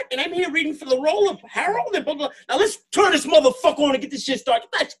Barnhart, and I'm here reading for the role of Harold. And blah, blah. Now let's turn this motherfucker on and get this shit started.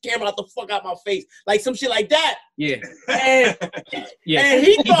 Get that camera out the fuck out my face, like some shit like that. Yeah. And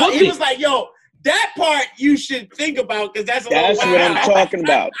he thought he was like, yo, that part you should think about, because that's what I'm talking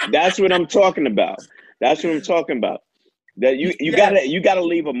about. That's what I'm talking about. That you gotta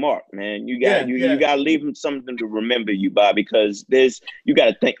leave a mark, man. You gotta leave them something to remember you by, because you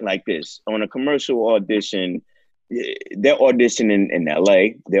gotta think like this. On a commercial audition, they're auditioning in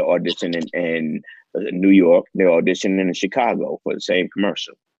LA, they're auditioning in New York, they're auditioning in Chicago for the same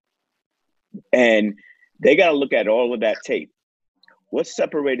commercial. And they got to look at all of that tape. What's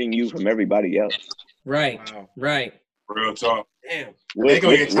separating you from everybody else? Right, right. Real talk. Damn. They're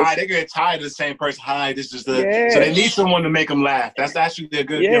gonna get tired. They're gonna get tired of the same person. Hi, this is the. Yeah. So they need someone to make them laugh. That's actually a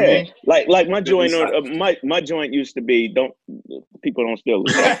good. Yeah, You know what I mean? like my joint on my joint used to be don't steal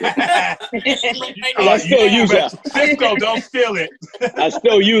it. I still use it. Cisco, don't steal it. I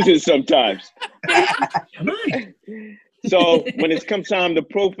still use it sometimes. So when it comes time to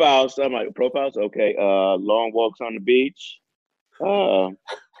profiles, I'm like, profiles, okay. Long walks on the beach.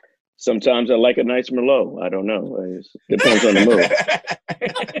 Sometimes I like a nice Merlot. I don't know. It depends on the mood.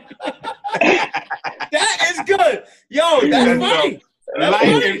 That is good. Yo, that's funny.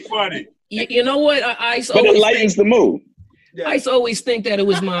 Light and funny. You know what? I But it lightens the mood. I used to always think that it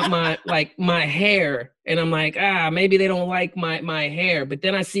was my hair, and I'm like, maybe they don't like my hair. But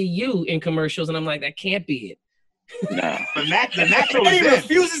then I see you in commercials, and I'm like, that can't be it. Nah. The natural He is this.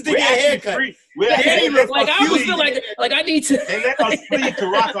 refuses to We're get a actually haircut. free. We're Like I always free. feel like I need to. They let us free to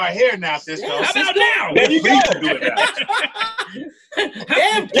rock our hair now, Cisco. How about now? We're free to do it now.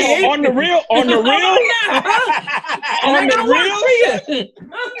 Damn, Yo, on the real, on the real.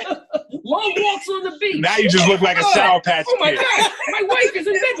 Long walks on the beach. Now you just look like a Sour Patch Oh my Kid. God, my wife is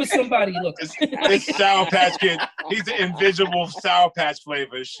in bed with somebody. Look, This Sour Patch Kid, he's the invisible Sour Patch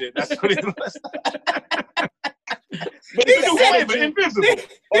flavor and shit. That's what he looks like. But He's the flavor, invisible.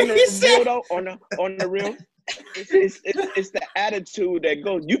 On the real though, on the real, it's the attitude that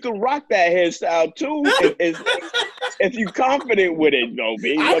goes. You can rock that hairstyle too if you're confident with it, though,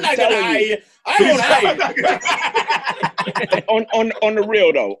 B. I'm not gonna hire you. I won't hire you. On the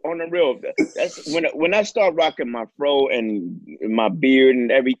real though, that's when I start rocking my fro and my beard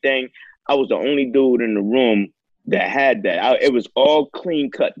and everything. I was the only dude in the room that had that. It was all clean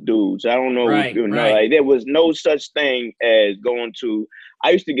cut dudes. I don't know, Right. like there was no such thing as going to.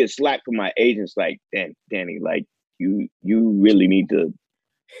 I used to get slack from my agents, like, Danny, like you really need to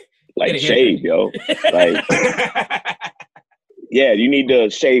like shave, yo, like. Yeah, you need to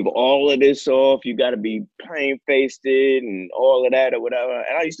shave all of this off. You got to be plain faced and all of that or whatever.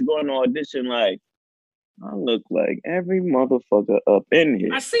 And I used to go in the audition like, I look like every motherfucker up in here.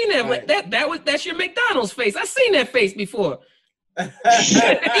 I seen that. Like, that's your McDonald's face. I seen that face before.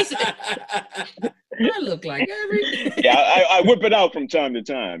 I look like every. Yeah, I whip it out from time to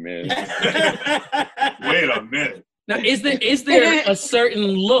time, man. Wait a minute. Now, is there a certain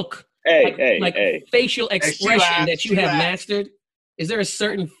look, hey, facial expression that you have laughed. mastered? Is there a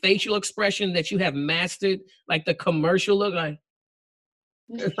certain facial expression that you have mastered, like the commercial look, like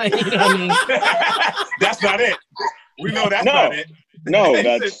you know what I mean? That's not it. We know that's No. not it. No,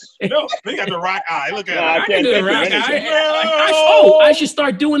 that's No, they got the rock eye. Look at No, I it. I can can't do the think of rock anything. eye. I should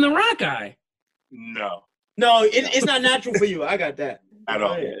start doing the rock eye. No, No, it's not natural for you. I got that. at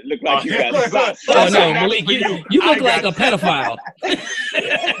all. Yeah, it look like you got Look, spots. Oh That's no, not Malik, for you. you look I like got a pedophile.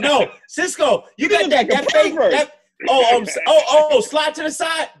 No, Cisco, you got look like a that face. pervert. Slide to the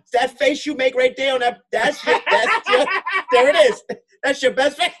side. That face you make right there on that's your, there it is. That's your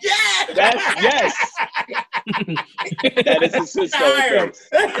best face. Yeah. Yes. That is a Cisco Fire. face.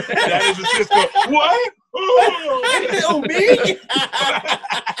 That is a Cisco. What? Oh. Oh, me?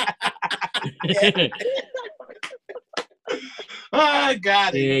 I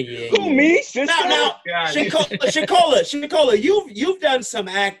got it. Yeah. Who, me? Cisco? Now, Got it. Shakola, you've done some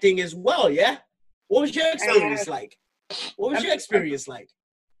acting as well, yeah? What was your experience like? What was your experience like?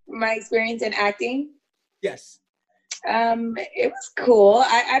 My experience in acting, Yes. it was cool.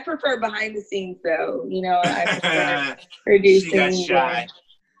 I prefer behind the scenes though. You know, I prefer producing. She got shy.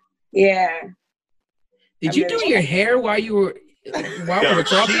 Yeah. Did you do your hair while we were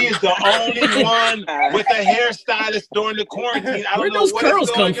talking? She is the only one with a hairstylist during the quarantine. I don't Where'd know those what curls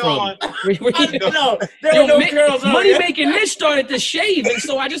is come going from? on. No, there were no curls on Money there. Making Mitch started to shave, and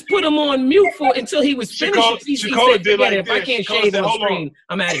so I just put him on mute until he was finished. He Shakola said, did "Forget like it. If I this. can't Shakola shave said, on "Hold on." screen,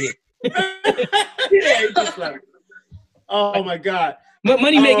 I'm out of here." Yeah, he just like, oh my God.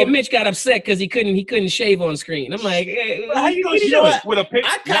 Money Making Mitch got upset because he couldn't shave on screen. I'm like, hey, How you gonna You show know it what? with a pink?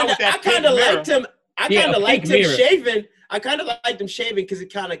 I not with that kind pink of mirror. liked him. I Yeah, kind a of liked pink him mirror. shaving. I kind of liked him shaving because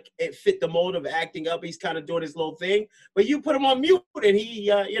it fit the mold of acting up. He's kind of doing his little thing. But you put him on mute and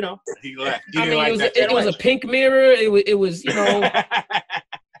he, you know. He left. He I didn't mean, like that. it was a pink mirror. It was you know.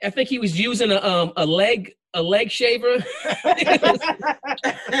 I think he was using a leg shaver,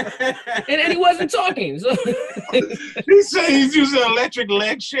 and he wasn't talking. So He said he's using an electric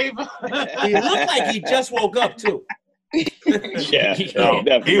leg shaver. He looked like he just woke up too. Yeah, No,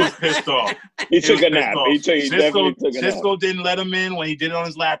 definitely. he was pissed off. He took was a pissed nap. off. He definitely took a nap. Cisco didn't let him in when he did it on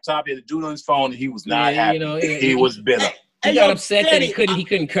his laptop. He had to do it on his phone, and he was not happy. You know, he was bitter. He got upset that he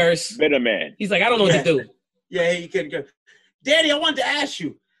couldn't curse. Bitter man. He's like, I don't know what to do. Yeah, he couldn't curse. Danny, I wanted to ask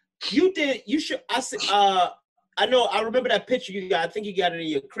you. I know. I remember that picture you got. I think you got it in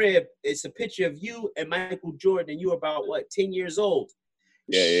your crib. It's a picture of you and Michael Jordan, and you were about 10 years old.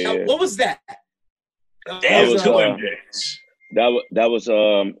 Yeah. What was that? That was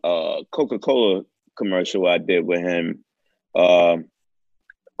a Coca-Cola commercial I did with him. I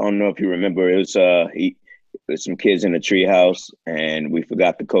don't know if you remember. It was there's some kids in the treehouse, and we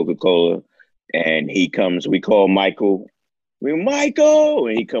forgot the Coca-Cola, and he comes. We call Michael. Michael,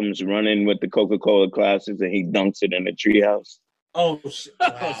 and he comes running with the Coca-Cola glasses, and he dunks it in the treehouse. Oh,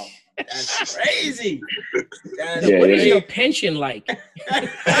 wow. That's crazy. What is your pension like?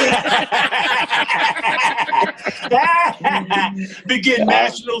 Begin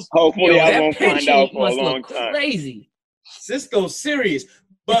nationals. Hopefully, I won't find out for a long time. Crazy. Cisco's serious,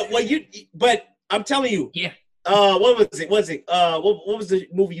 but But I'm telling you. Yeah. What was it? What was the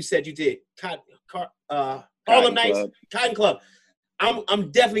movie you said you did? Harlem Nights, Cotton Club.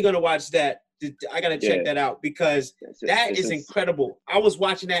 I'm definitely gonna watch that. I gotta check that out because that is incredible. I was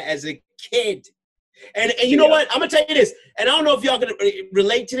watching that as a kid, and you know what? I'm gonna tell you this, and I don't know if y'all gonna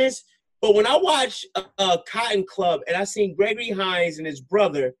relate to this, but when I watched Cotton Club and I seen Gregory Hines and his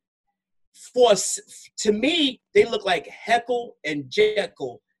brother, to me they look like Heckle and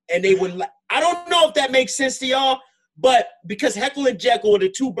Jekyll, and they would. I don't know if that makes sense to y'all. But because Heckle and Jekyll were the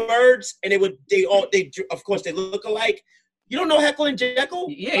two birds, and they of course they look alike. You don't know Heckle and Jekyll?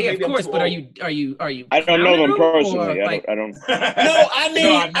 Yeah, of course. But are you? I don't know them personally. I don't. No,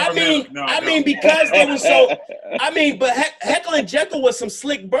 I mean because they were so. But Heckle and Jekyll was some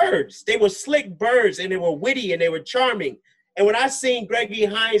slick birds. They were slick birds, and they were witty and they were charming. And when I seen Gregory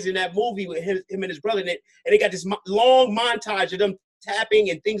Hines in that movie with him and his brother in it, and they got this long montage of them tapping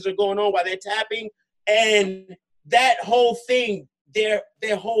and things are going on while they're tapping, and that whole thing, their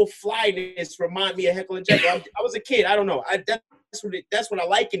whole flyness remind me of Heckle and Jekyll. I was a kid. I don't know. That's what I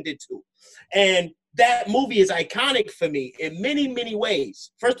likened it to. And that movie is iconic for me in many, many ways.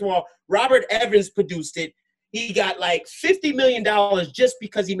 First of all, Robert Evans produced it. He got like $50 million just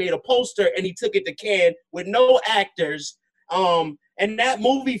because he made a poster and he took it to Cannes with no actors. And that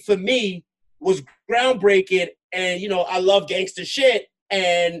movie for me was groundbreaking. And, I love gangster shit.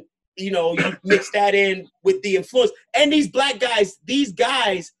 And you mix that in with the influence. And these black guys, these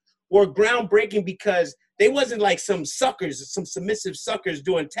guys were groundbreaking because they wasn't like some suckers, some submissive suckers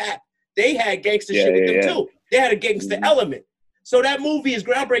doing tap. They had gangster shit with them too. They had a gangster element. So that movie is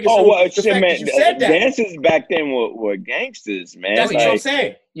groundbreaking. Oh, so well, the fact that you said that. Dancers back then were gangsters, man. That's what I'm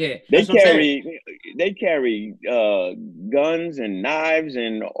saying. Yeah. They carry guns and knives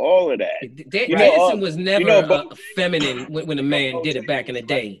and all of that. Dancing was never feminine when a man did it back in the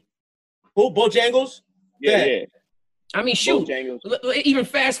day. Who? Bojangles? Yeah. I mean, shoot. Even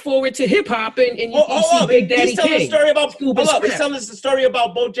fast forward to hip hop and you see Big Daddy He's telling Kane. He's telling us the story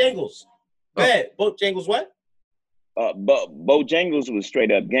about Bojangles. Go ahead. Bojangles what? Bojangles was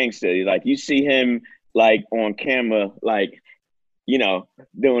straight up gangster. Like you see him like on camera, like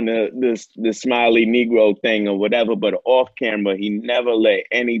doing the smiley Negro thing or whatever, but off camera, he never let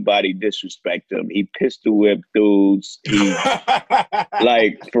anybody disrespect him. He pistol whipped dudes. He,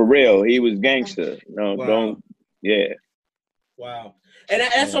 like, for real, he was gangster. No, wow. Wow. And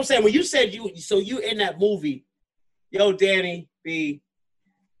that's what I'm saying. When you said you in that movie, yo, Danny B,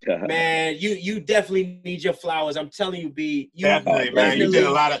 man, you definitely need your flowers. I'm telling you, B. Definitely, man. You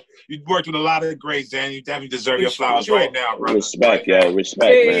worked with a lot of greats, Dan. You definitely deserve your flowers right now, bro. Respect,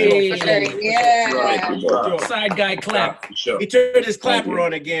 respect, man. Yeah. Side guy clap. Sure. He turned his clapper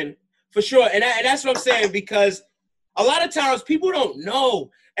on again, for sure. And that's what I'm saying, because a lot of times people don't know.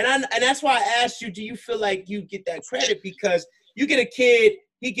 And that's why I asked you, do you feel like you get that credit? Because you get a kid,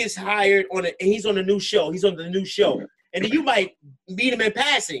 he gets hired and he's on a new show. He's on the new show. And then you might meet him in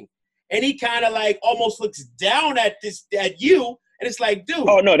passing, and he kind of like almost looks down at you, and it's like, dude.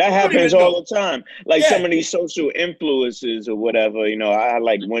 Oh no, that happens all the time. Like some of these social influences or whatever. I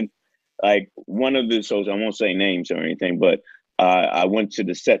one of the social. I won't say names or anything, but I went to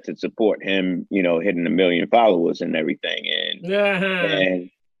the set to support him. Hitting 1 million followers and everything,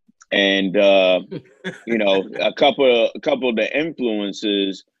 and a couple of the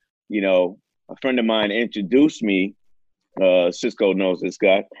influences. A friend of mine introduced me. Cisco knows this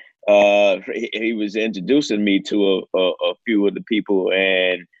guy. He was introducing me to a few of the people,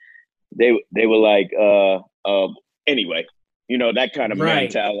 and they were like, anyway, You know, that kind of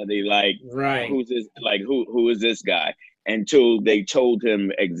mentality. Like, who's this? Like, who is this guy? Until they told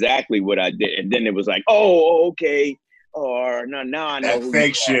him exactly what I did, and then it was like, oh, okay, or no, now I know. That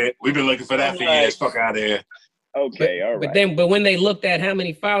fake shit. We've been looking for that for years. Fuck out of here. Okay, all right. But when they looked at how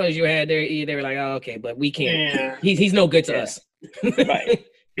many followers you had there, they were like, oh, okay, but we can't. Yeah. He's no good to us. Right.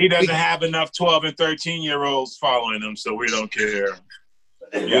 He doesn't have enough 12 and 13-year-olds following him, so we don't care.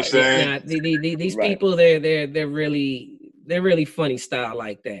 You know what I'm saying? These people, they're really funny style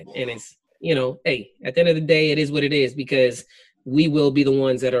like that, and it's, you know, hey, at the end of the day, it is what it is, because we will be the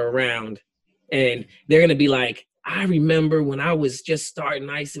ones that are around, and they're gonna be like, I remember when I was just starting,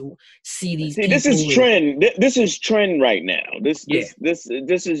 I used to see these people. This is trend. This is trend right now. This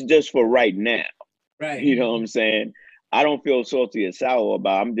is just for right now. Right. You know what I'm saying? I don't feel salty or sour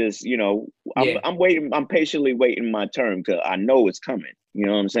about it. I'm just, you know, I'm waiting. I'm patiently waiting my turn because I know it's coming. You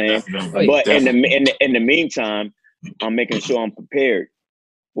know what I'm saying? But in the meantime, I'm making sure I'm prepared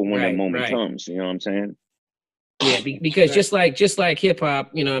for when that moment comes. You know what I'm saying? Yeah, because just like hip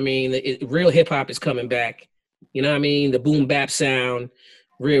hop, you know what I mean? Real hip hop is coming back. You know what I mean? The boom bap sound,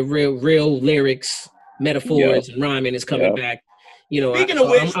 real lyrics, metaphors, and rhyming is coming back. You know, Speaking of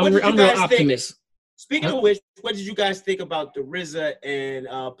which, I'm real optimist. Speaking of which, what did you guys think about the RZA and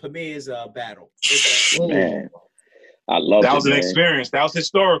Pamir's battle? Man, I love that. Was an experience. That was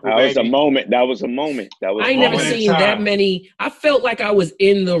historical. That was a moment. That was a moment. That was. I ain't never seen that many. I felt like I was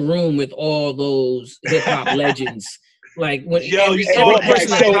in the room with all those hip hop legends. Like when every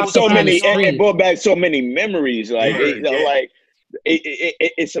person so many, it brought back so many memories. Like like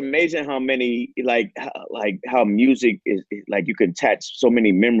it's amazing how many like how music is like you can attach so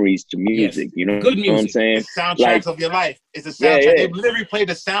many memories to music. Yes. You know, good music. What I'm saying? It's soundtracks of your life. It's a soundtrack. They literally played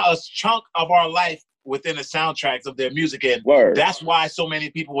a chunk of our life within the soundtracks of their music, and that's why so many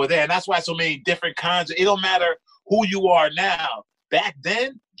people were there, and that's why so many different kinds. It don't matter who you are now. Back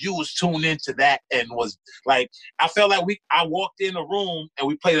then, you was tuned into that and was like, I felt like I walked in a room and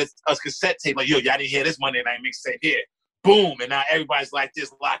we played a cassette tape. Like, yo, y'all didn't hear this Monday Night Mixtape here. Boom, and now everybody's like this,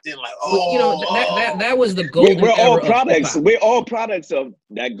 locked in, like, oh. You know, that was the golden era. We're all products of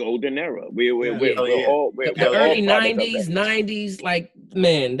that golden era. We're all early 90s, 90s. Like,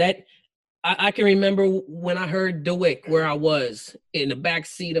 man, that I can remember when I heard DeWick, where I was in the back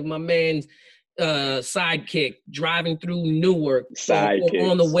seat of my man's sidekick driving through Newark or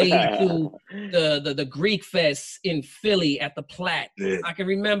on the way to the Greek Fest in Philly at the Platte. I can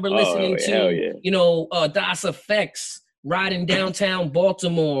remember listening to you know, Das Effects riding downtown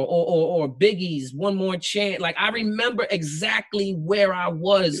Baltimore or Biggie's One More Chance. Like, I remember exactly where I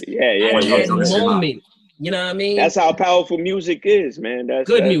was at that moment. You know what I mean? That's how powerful music is, man. That's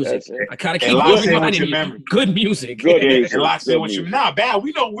good music. I gotta keep reminding you. Good music. Good music. It locks in with you. Nah, bad.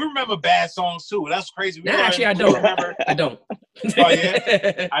 We remember bad songs too. That's crazy. Actually, I don't. I don't. Oh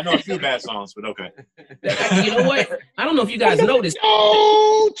yeah, I know a few bad songs, but okay. You know what? I don't know if you guys noticed.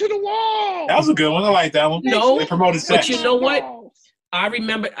 Oh, to the wall. That was a good one. I like that one. No, they promoted sex. But you know what? I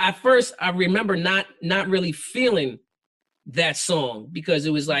remember at first. I remember not really feeling that song because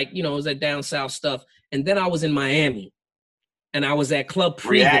it was like, you know, it was that down south stuff. And then I was in Miami, and I was at Club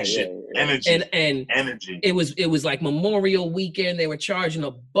Preview. Reaction, energy, and energy. It was like Memorial Weekend. They were charging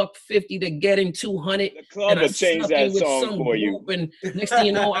 $150 to get in, $200. The club will change that song for you. And next thing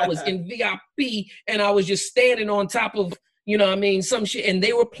you know, I was in VIP, and I was just standing on top of, you know what I mean, some shit. And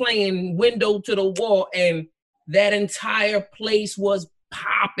they were playing Window to the Wall, and that entire place was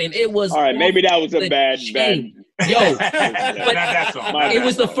popping. It was all right. Maybe that was a bad. Yo, but it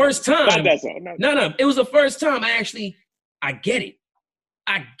was the first time. Not that song. No. It was the first time I get it.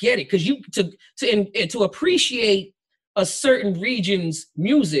 I get it because you to appreciate a certain region's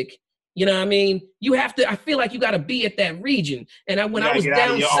music. You know what I mean? You have to. I feel like you got to be at that region. And when I was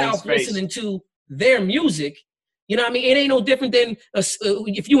down south listening to their music, you know what I mean? It ain't no different than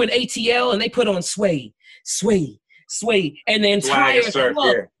if you in ATL and they put on Sway, and the entire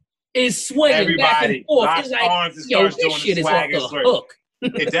club is swaying back and forth. It's like, yo, this shit is off the hook.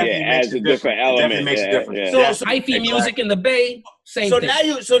 It definitely makes a different element. Definitely makes a difference. So hyphy music in the Bay, same thing.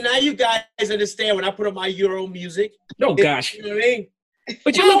 Now you guys understand when I put on my Euro music. Oh gosh. You know what I mean?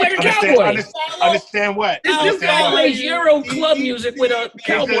 But you look like a cowboy. Understand what? This guy plays Euro club music with a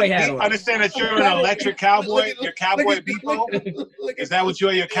cowboy hat on. Understand that you're an electric cowboy? Your cowboy beepo? Is that what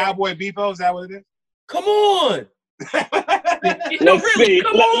you're? Your cowboy beepo? Is that what it is? Come on.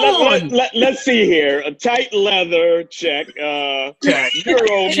 Let's see here. A tight leather check.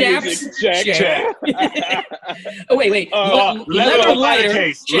 Euro music check. Oh wait. Leather lighter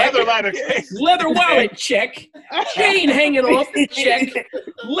case. Leather lighter case. Leather wallet check. Chain hanging off check.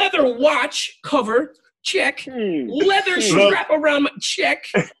 Leather watch cover Check. Leather strap around my check.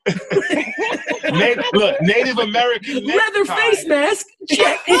 Native American leather face mask.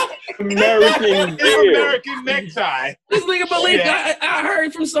 Check. American necktie. This nigga Malik, I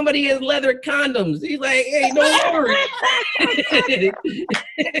heard from somebody he has leather condoms. He's like, hey, don't worry.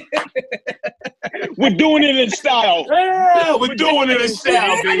 We're doing it in style. Yeah, we're doing it in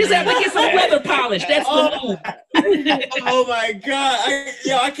style, baby. I just have to get some leather polish. That's the move. Oh my God.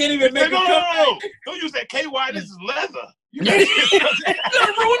 I can't even make No. Don't use that KY. This is leather. You're gonna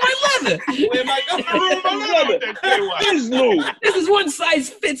ruin my leather. Where am I going to ruin my leather? With that KY. This is one size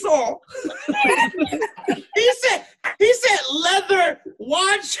fits all. He said leather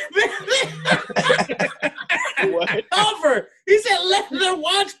watch cover. He said leather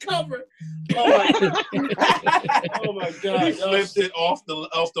watch cover. Oh my God. He flipped it off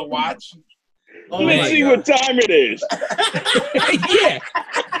the watch. Oh, let's see what time it is.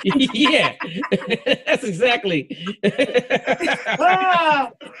 Yeah. That's exactly.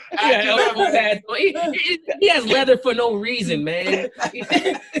 He has leather for no reason, man.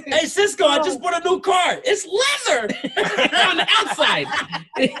 Hey, Cisco, I just bought a new car. It's leather on the outside.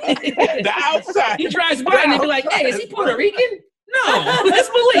 The outside. He drives by and they be like, "Hey, is he Puerto Rican?" No, that's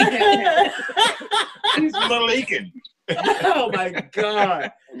Malik. He's Malikan. Oh my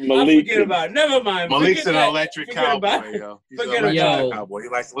God. Malik. Forget about it. Never mind. Malik's an electric cowboy, yo. He's an electric cowboy. He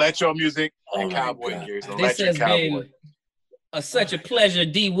likes electro music and cowboy gear. He's an electric cowboy. Been such a pleasure,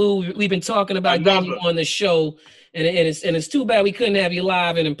 D. Woo. We've been talking about getting you on the show, and it's too bad we couldn't have you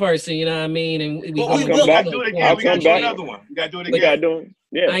live and in person. You know what I mean? And we will do it again. We got to do another one. We got to do it again.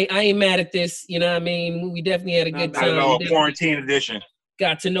 Yeah. I ain't mad at this. You know what I mean? We definitely had a good time. I know, a quarantine edition.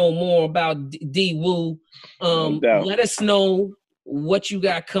 Got to know more about D. Woo. Let us know what you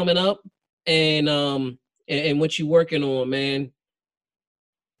got coming up and what you working on, man.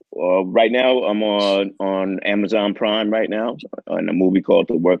 Right now, I'm on Amazon Prime right now on a movie called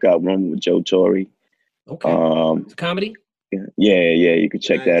The Workout Room with Joe Torre. Okay. It's a comedy? Yeah, you can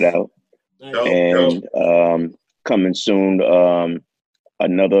check that out. And coming soon,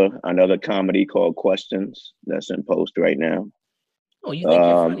 another comedy called Questions that's in post right now. Oh, you think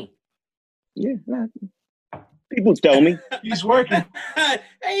you're funny? Yeah. People tell me. He's working.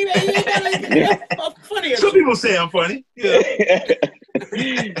 Hey, man, funny. Some people say I'm funny. Yeah.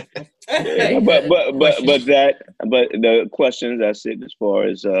 but the questions, that's it as far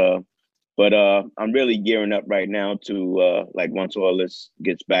as but I'm really gearing up right now to like once all this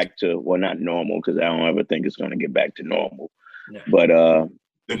gets back to, well, not normal, because I don't ever think it's going to get back to normal. No. But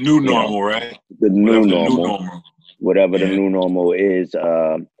the new normal, right? The new normal. Whatever the new normal is,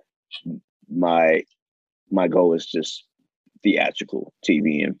 my goal is just theatrical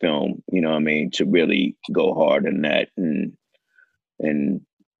TV and film, you know what I mean, to really go hard in that and you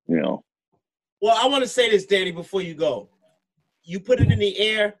know. Well, I want to say this, Danny, before you go. You put it in the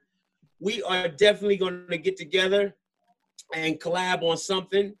air. We are definitely going to get together and collab on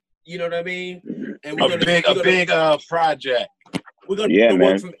something, you know what I mean? And we're a big project. We're going to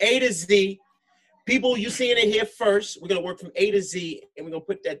work from A to Z. People, you seeing it here first. We're going to work from A to Z, and we're going to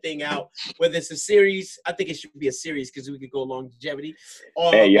put that thing out. Whether it's a series, I think it should be a series because we could go longevity.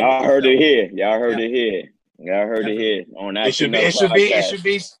 Hey, y'all heard it here. Y'all heard it here. On that. It should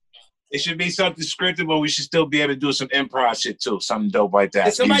be something scripted, but we should still be able to do some improv shit too. Something dope like that.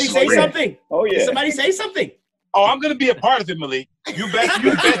 Did somebody say something? Oh yeah. Did somebody say something? Oh, I'm gonna be a part of it, Malik. You bet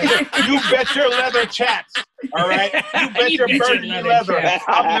your leather chaps. All right, you bet your burgundy leather.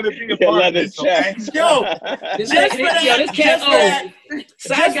 I'm gonna be a part of this. Okay? Yo, this cat.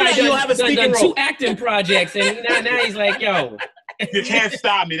 Side guy done 2 acting projects, and now he's like, yo. You can't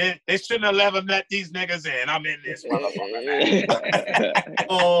stop me. They shouldn't have ever let these niggas in. I'm in this motherfucker.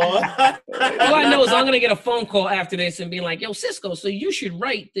 All I know is I'm gonna get a phone call after this and be like, "Yo, Cisco, so you should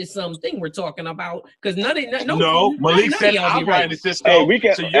write this thing we're talking about." Because Malik said I'm writing Cisco. Hey, we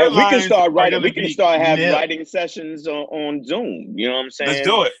can start writing. We can start having writing sessions on Zoom. You know what I'm saying?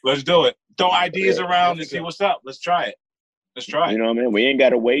 Let's do it. Throw ideas around and see what's up. Let's try it. You know what I mean? We ain't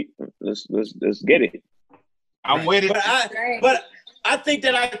gotta wait. Let's get it. I'm with it. But I think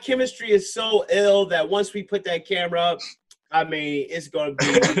that our chemistry is so ill that once we put that camera up, I mean, it's gonna be.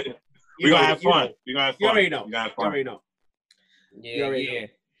 We're gonna have fun. You already know. Yeah.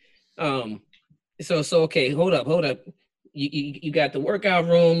 So okay. Hold up. You got the workout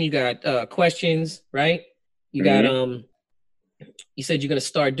room. You got questions, right? You got You said you're gonna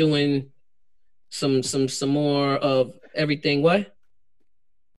start doing some more of everything. What?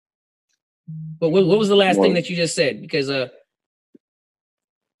 But what was the last thing that you just said? Because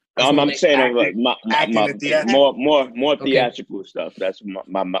I'm saying like more Okay. theatrical stuff. That's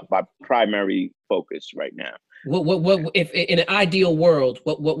my primary focus right now. What if in an ideal world,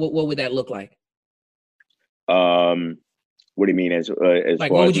 what would that look like? What do you mean as Like,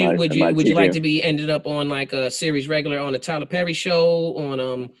 far what as would you TV? like to be ended up on, like a series regular on the Tyler Perry show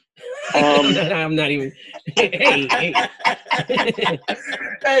on I'm not even hey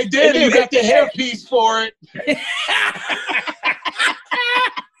Hey, Danny, you got the hairpiece for it.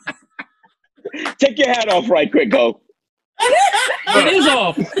 Take your hat off right quick, go. It is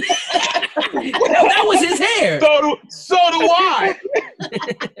off. That was his hair. So do I.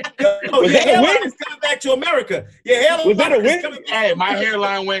 Yo, your hairline is coming back to America. Your hairline is coming back. Hey, my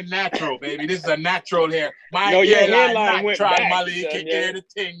hairline went natural, baby. This is a natural hair. My your hairline hairline not went tried, back, Malik. son, Can yeah. get the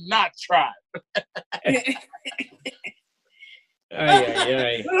thing not tried.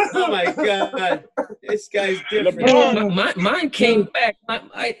 Oh my God, this guy's different. Mine came back.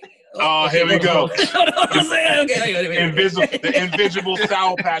 Oh, here we go. Okay. The invisible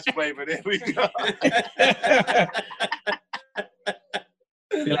Sour Patch flavor. There we go.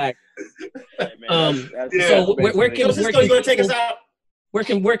 Like, that's so where can Cisco, you gonna take us out? Where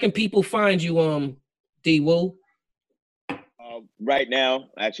can people find you, D Woo? Right now,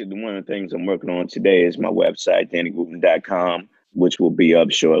 actually, one of the things I'm working on today is my website, DannyWooten.com, which will be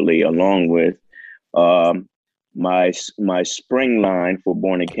up shortly, along with my spring line for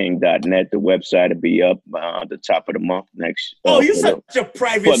bornandking.net. The website will be up at the top of the month next. You're such a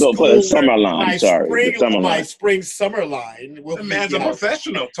private school. For the summer line, My sorry. spring, The summer my line. spring summer line. The man's a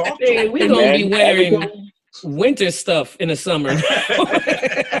professional. Talk to Hey, him. we're gonna be wearing winter stuff in the summer.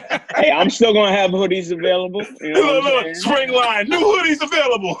 Hey, I'm still gonna have hoodies available. You know Look, spring line, new hoodies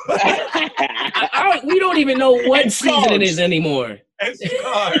available. We don't even know what And season it scarves. is anymore. And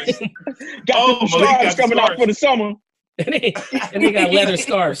scarves. Got the Malik scarves got coming out for the summer. And they got leather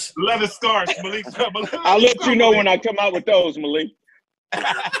scarves. Leather scarves, Malik. I'll let you know when I come out with those, Malik.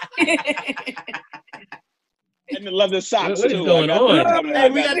 And the leather socks What is too. going on? Hey,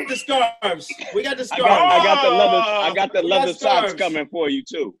 we got the scarves. We got the I scarves. got the We leather got socks scarves. coming for you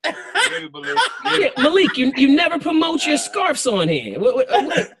too. Yeah, Malik, you never promote your scarves on here.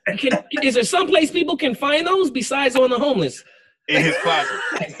 Is there someplace people can find those besides on the homeless? In his closet.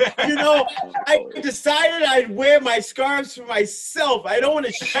 You know, I decided I'd wear my scarves for myself. I don't want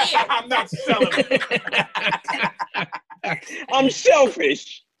to share. I'm not selling them. I'm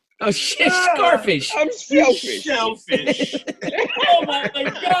selfish. Oh shit, scarfish. I'm selfish. Shellfish. Oh my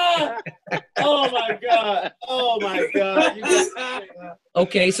God. Oh my God. Oh my God. You guys-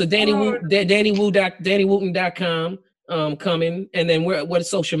 Okay, so DannyWooten.com coming, and then what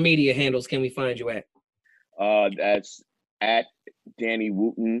social media handles can we find you at? That's at Danny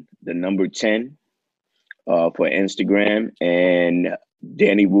Wooten, the number 10, for Instagram, and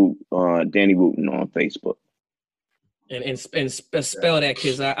Danny Wooten on Facebook. And spell that,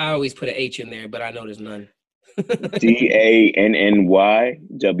 because I always put an H in there, but I know there's none.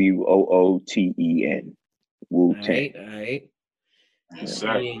 DANNYWOOTEN. Wooten. All right. Yes,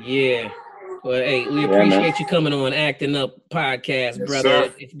 sir. Yeah. Well, hey, we Yeah, appreciate man. you coming on Acting Up Podcast, Yes, brother.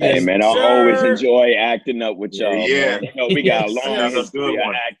 sir. It's been- Hey man, I always enjoy acting up with y'all. Yeah. Man. You know, we got a Yes, long that's a history good of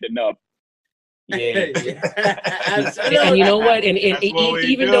one. acting up. Yeah. Absolutely. And you know what? And That's what we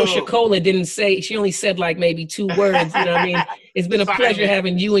even though do. Shakola didn't say, she only said like maybe 2 words. You know what I mean? It's been a Silent- pleasure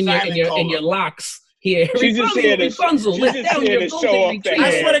having you and silent your cola. locks here. She's just here to- Rapunzel, she's let just down here your to golden show off the retriever.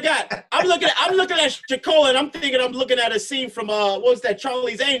 I swear to God, I'm looking at Shakola, and I'm thinking I'm looking at a scene from what was that,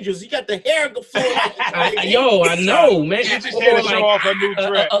 Charlie's Angels? You got the hair flowing like Yo, I know, man. She's just here to Or show off a new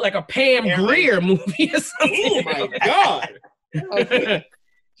dress. like a Pam Hair Grier movie or something. Oh my God.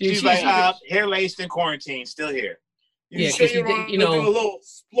 She's like, hair laced in quarantine, still here. You Yeah, sure 'cause you you want did- you to know- do a little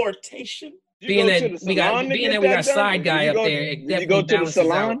exploitation? You being go to that the we got salon to being get that we got that done? side guy Did up you go- there, it did you definitely go to the balances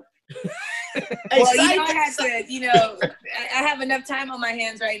salon? out. Hey, Well, side- I had to, I have enough time on my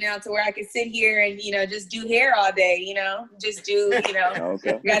hands right now to where I could sit here and, just do hair all day, just do, Okay.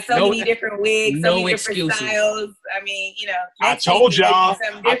 we got so No- many different wigs, no so many excuses. different styles. I mean, I next told week we might y'all. do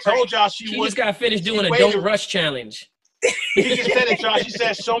something I different. told y'all she She was. just got finished doing a waited. Don't Rush challenge. She just said it, y'all. She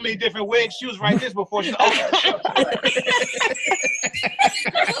said so many different wigs. She was right this before she.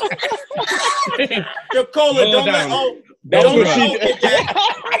 Shakola, Hold don't let down. That's don't what let she Oak get that.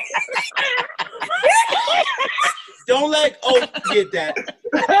 Don't let Oak get that.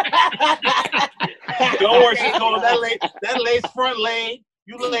 Don't worry, Shakola. That lace front laid.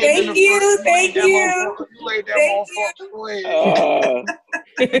 You laid in the Thank you, front. thank laid that you. motherfucker- You laid that Thank motherfucker. Go ahead.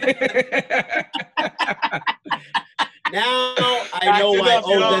 Now I know why Acting up, Oak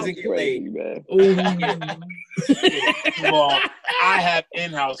yo. doesn't get laid. Crazy, man. Ooh. Come on. I have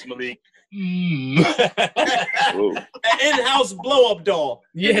in-house, Malik. An in-house blow-up doll.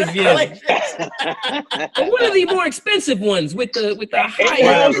 Yes, yes. But what are the more expensive ones with the high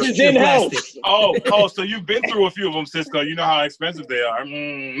In-house is in-house. Oh, so you've been through a few of them, Cisco. You know how expensive they are.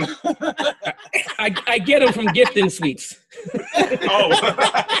 I get them from gifting suites.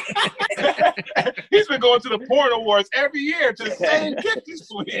 He's been going to the porn awards every year to the same gifting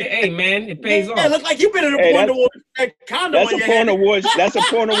suite. Hey, man, it pays off. Yeah, look like you've been in a porn awards. That's a porn awards. That's a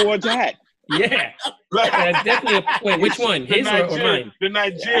porn awards hat. Yeah, that's definitely a point. Which one, his or mine? The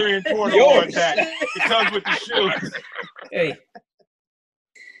Nigerian porn awards hat. It comes with the shoes. Hey.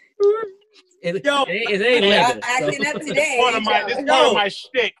 It ain't leather. Acting up today. This is part of my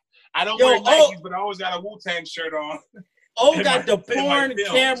shtick. I don't wear Nikes, but I always got a Wu-Tang shirt on. Got the porn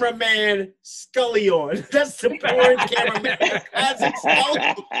cameraman Scully on. That's the porn cameraman.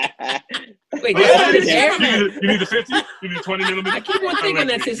 Wait, you need the 50? You need 20 millimeters? I keep on thinking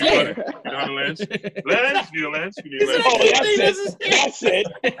that's his hair. You know the lens? Lens? You need a lens? You need a lens? Oh, that's it.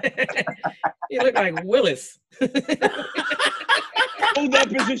 You look like Willis. Hold that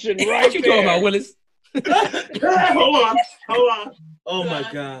position right What you talking about, Willis? Hold on. Oh my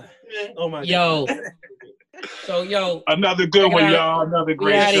God. Oh my God. Yo. Another good one, y'all. Another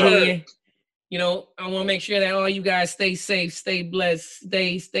great show. Here. You know, I want to make sure that all you guys stay safe, stay blessed,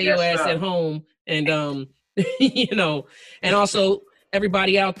 stay your ass at home. And, you know, and also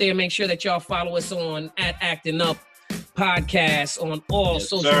everybody out there, make sure that y'all follow us on @Acting Up Podcast on all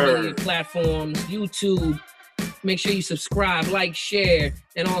social media platforms, YouTube. Make sure you subscribe, like, share,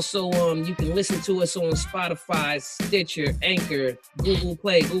 and also you can listen to us on Spotify, Stitcher, Anchor, Google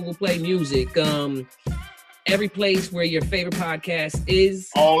Play Music, every place where your favorite podcast is.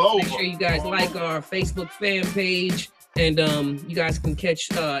 All over. Make sure you guys like our Facebook fan page, and you guys can catch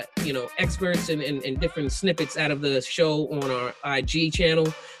experts and different snippets out of the show on our IG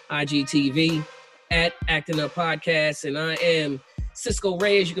channel, IGTV, @Acting Up Podcast, and I am Cisco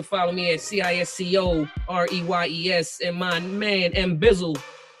Reyes. You can follow me at CISCO REYES, and my man M Bizzle,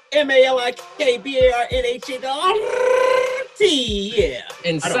 MALIKBARNHT. Yeah.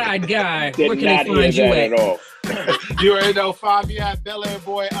 And Side Guy, where can they find you at? You already know, Fabian Bel Air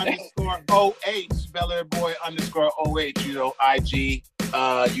Boy _OH, Bel Air Boy _OH. You know, IG,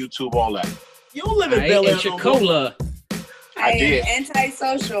 YouTube, all that. You don't live in Bel Air. Chicola. I did.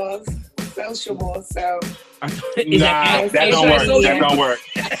 Anti-sociable, so. That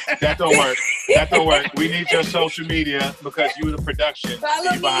don't work. We need your social media because you're the production.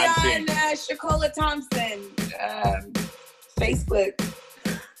 Follow me on Chicola Thompson, Facebook.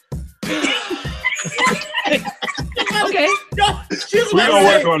 Okay. We're gonna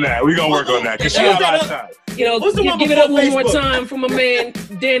work on that. Cause she got a lot of time. You know, give it up one more time for my man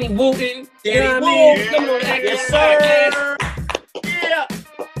Danny Wooten. You know what I mean? Come on, Acting Up Podcast. Yeah.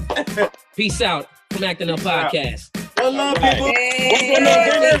 Peace out from Acting Up Podcast. One love, people.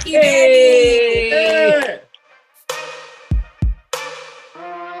 Hey.